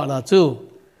pau hi phana chu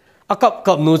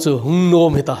akap nu chu hung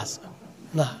nom hi ta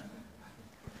na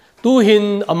tu hin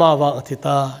ama wa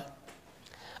thita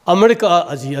America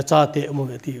aji achate mo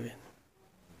ti wen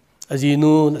aji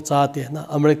nu na chate na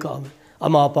America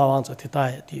ama pa wang chu thita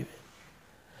ti wen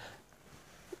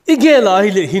igela hi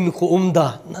le hin khu umda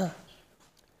na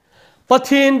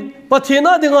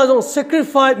pathina dinga jong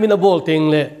sacrifice min a bol ting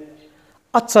le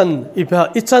achan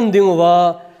ichan dingwa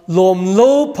lom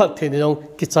lo phat the jong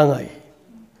ki changai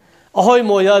ahoi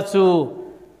moya chu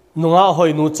nunga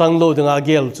hoi nu changlo dinga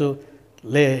gel chu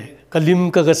le kalim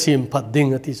ka ga sim phat ding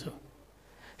ati chu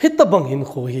hita bang hin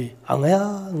kho hi angaya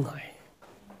ngai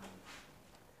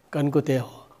kan ko te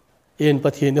ho en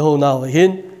pathin ho na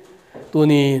hin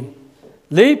tunin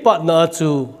le pat na chu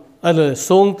ale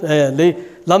song le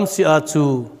lamsi a chu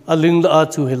aling la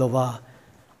chu helowa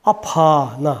apha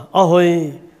na ahoi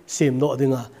sim no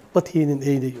dinga pathin in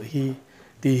e de hi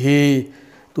ti hi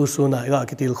tu suna ga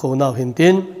kitil kho na hin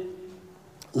tin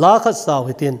la khat saw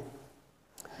hitin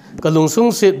kalung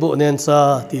sung sit bu nen sa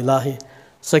ti la hi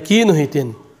sakin hi tin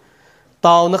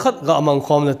taw na khat ga mang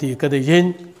khom na ti ka de yin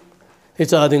hi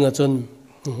cha dinga chun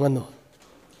ngano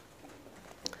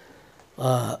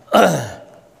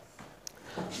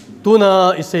tuna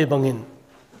ise bangin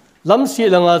lamsi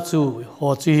langa chu ho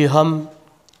chi ham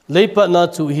leipa na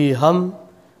chu hi ham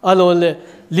alole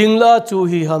lingla chu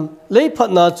hi ham leipa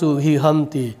na chu hi ham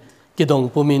ti kidong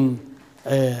pumin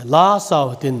la saw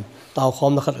tin taw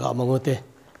khom na khat ga mangote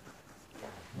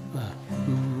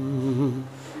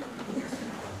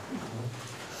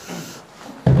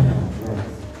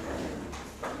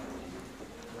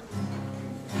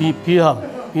pi ham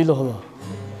pi lo ma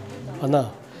ana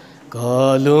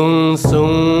kalung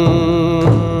sung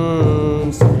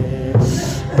se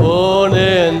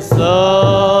onen sa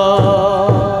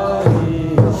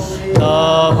ta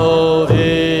ho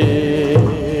e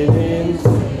nin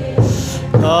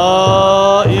ta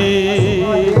i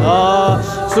na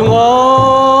sung a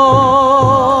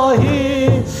hi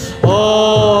o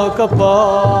ka pa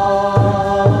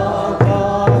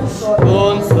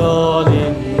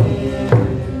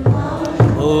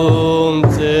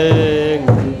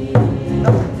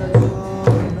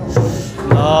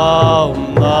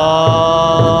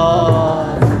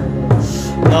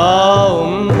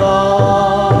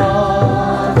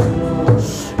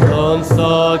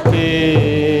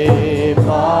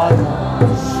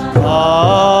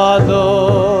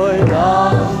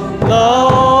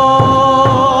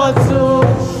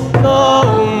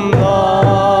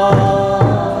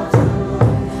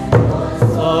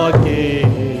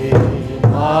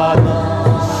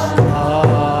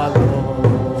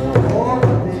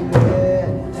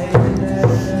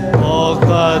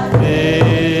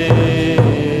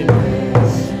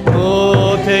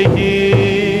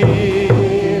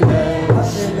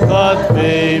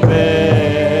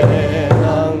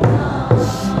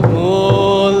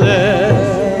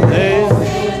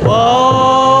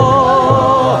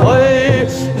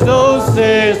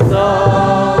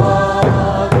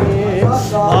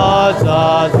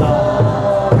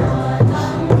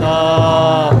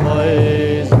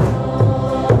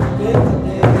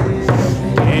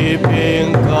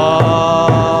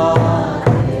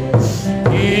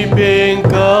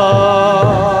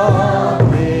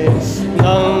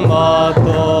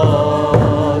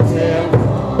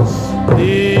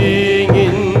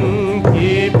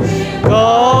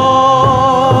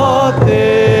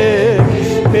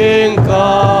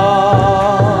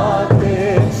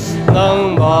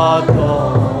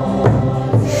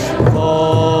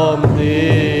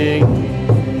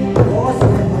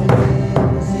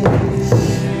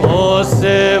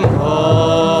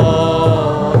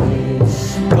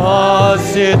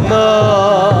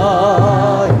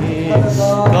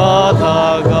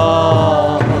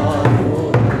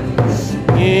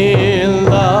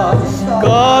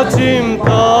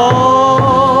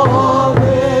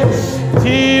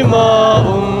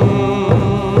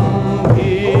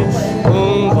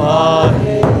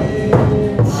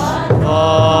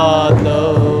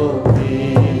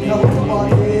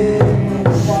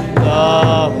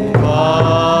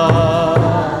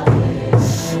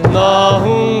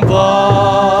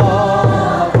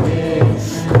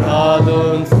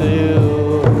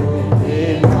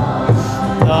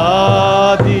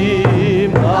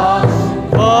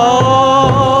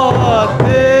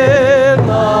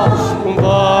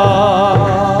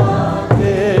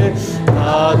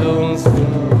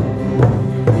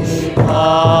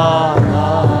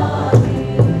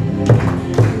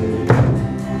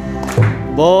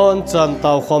chan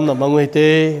tao khom na mangoi te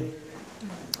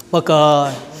paka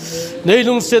nei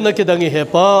lung se na ke dangi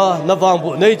hepa na wang bu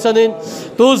nei chanin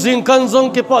tu jing kan jong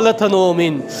ke pa la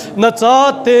thanomin na cha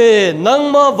te nang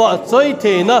ma wa choi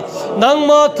the na nang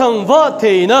ma thang wa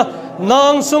the na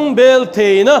nang sung bel the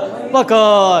na paka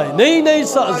nei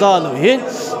sa za lo hin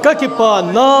ka ki pa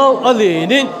naw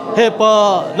alinin hepa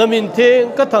namin theng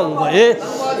ka thang wa e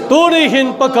tu ri hin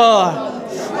paka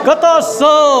kata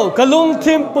sao kalung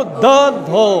thim put dan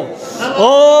ho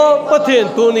o pathen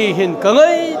tu ni hin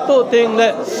kangai to teng le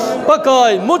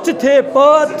pakai Muche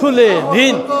Thepa Thulhem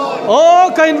hin o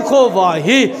kain kho wa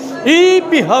hi i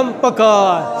pi ham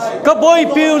pakai ka boy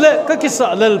piu le ka kisa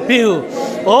lal piu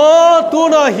o tu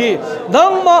na hi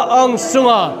nang ma ang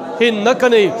sunga hin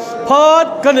nakani phat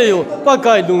kanayo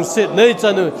pakai lung se nei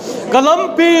chanu kalam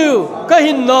piu ka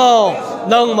hin naw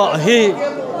nang ma hi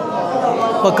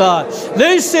paka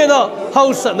leise na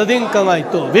house na ding kangai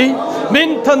to vi min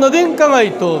than na ding kangai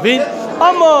to vi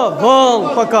ama wang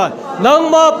paka nang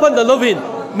ma pan da lovin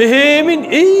me he min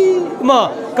e ma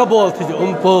kabol thi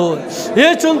umpo ye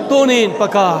chung tonin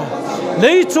paka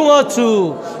lei chunga chu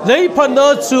lei phan na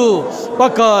chu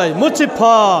paka Muche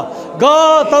pha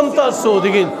ga tam ta so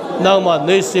digin nang ma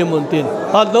nei se mun tin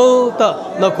hello ta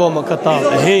na ko ma kata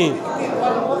he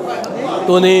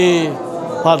toni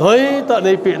phạt hối tại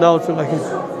đây bị nào chung lại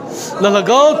là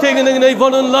gáo thế cái này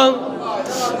vẫn lăng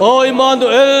ôi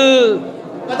Manuel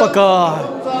paka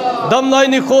đâm này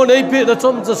ni khô này bị đã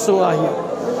chôm cho sung ai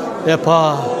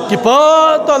Thepa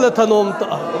kipa ta là thanom ta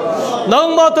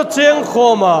nang ma ta cheng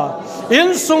kho ma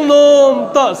in sung nom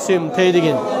ta sim thế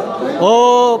digin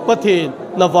ô pathin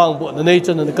na wang bộ na nei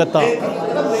chân na kata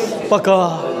paka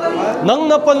nang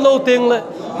na pan lo teng le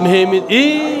mi mi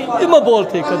ima bol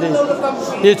the ka de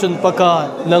ye chun paka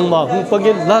nang ma hung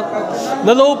pagin lak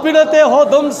na lo pina te ho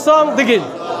dom sang digin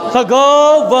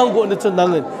thagau wang bo na chun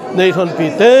nangin nei thon pi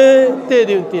te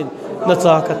din tin na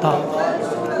cha ka ta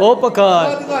o paka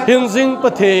hing jing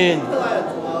pathen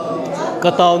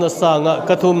ka taw na sanga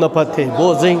ka thum na pathe bo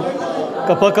jing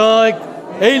ka paka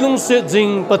ei lung se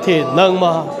jing pathe nang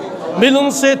ma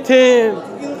milung se the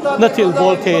na til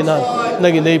bol the na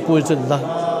nagi nei pu chun la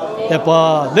Thepa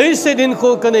nei se din ko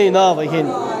ka nei na wa hin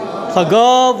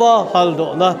thagawa haldo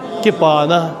na kipa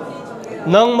na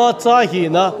nang ma cha hi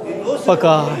na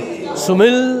paka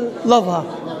sumil lava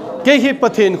ke hi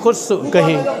pathen khut su ka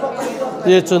hi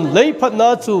ye chun lei phat na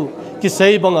chu ki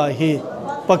sei banga hi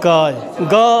paka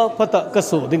ga phata ka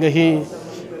su ding hi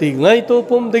ti ngai to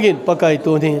pum dingin pakai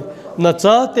to ni na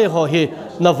cha te ho hi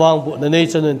na wang bu na nei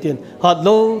chan tin hat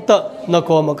lo ta na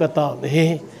ko ma ka ta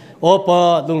ni opa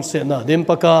lung se na dim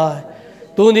pakai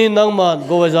tu ni nang man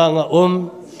go janga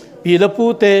pi la pu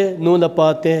te nu na pa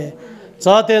te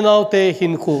cha te nau te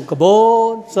hin khu ka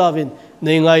bon cha vin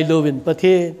nei ngai lo vin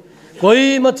pathe koi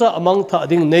ma cha amang tha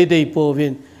ding nei dei po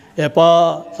vin e pa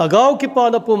sagau ki pa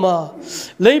na pu ma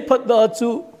lei phat da chu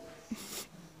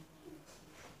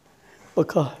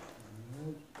pakai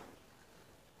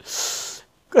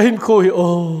kahin ko hi o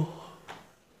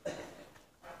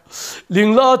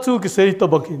ling la chu ki sei ta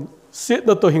bakin set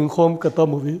na to hing khom ka ta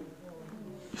movi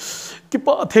ki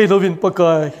pa the lovin paka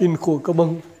hin ko ka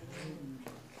mang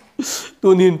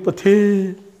tunin pathe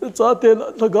cha te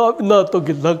la ga na to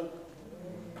gilak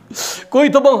koi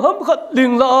ta bang ham khat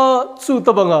ling la chu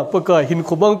ta banga paka hin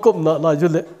ko bang kop na la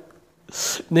jule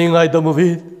nei ngai da movi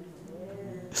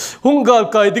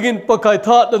hungal kai digin pakai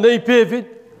tha da nei pe vit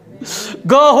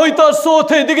ga hoita so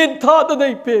the digin tha da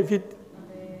nei pe vit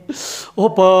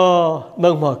opa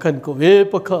nang ma kan ko ve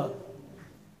paka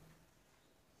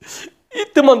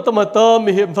itaman tamata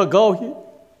mi hem tha gau hi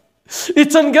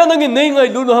ichan ga nang nei ngai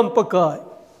lu no ham pakai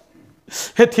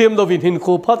he them lo vin hin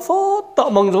ko phat fo ta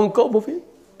mang jong ko mo vi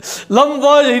lam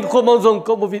wa hin ko mang jong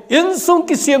ko mo vi in sung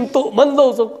ki siam to man lo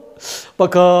jong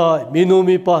pakai minu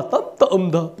mi pa tam ta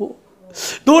da po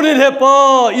tunin he pa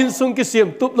in sung ki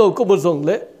siam tup lo ko mo jong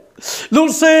le lung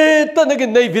se ta nag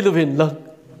nei viluvin lang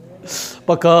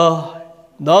paka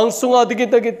nang sunga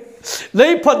digit digit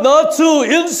lei phat na chu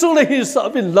in sung na hi sa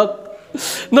bin lak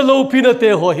na lo pina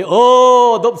te ho hi o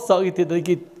dop sa iti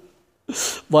digit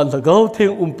wan la gau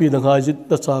theng pi na ngai jit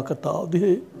na cha ka taw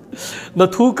di na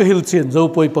thu ka hil chen zo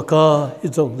poi paka i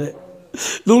jong le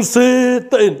lung se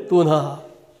ta in tu na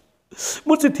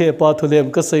Muche Thepa Thulhem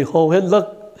ka sei ho hen lak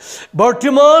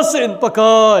Bartimas in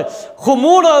pakai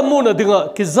khumura muna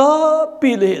dinga kiza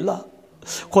pile la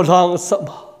kholang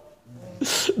sama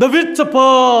David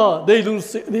chapa dei lung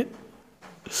se ni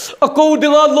ako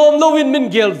dinga lom lowin min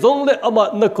gel zong le ama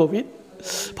na covid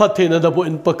phathena da bo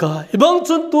in pakai ibang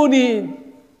chun tu ni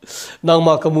nang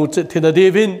ma kamu che thena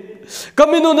devin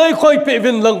kaminu nei khoi pe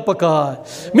vin lang pakai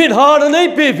min har nei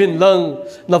pe vin lang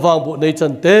nawang bo nei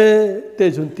chan te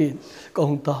jun tin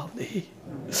kong ta ni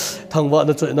thằng vợ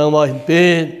nó chạy nang ma hin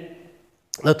pen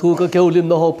là thu ka kêu lim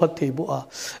nó ho phat the bu a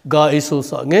ga isu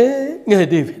sa nghe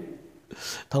đi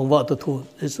thằng vợ ta thu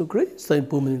Jesus Christ sai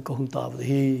pu min ko hung ta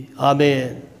hi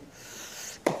amen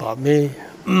amen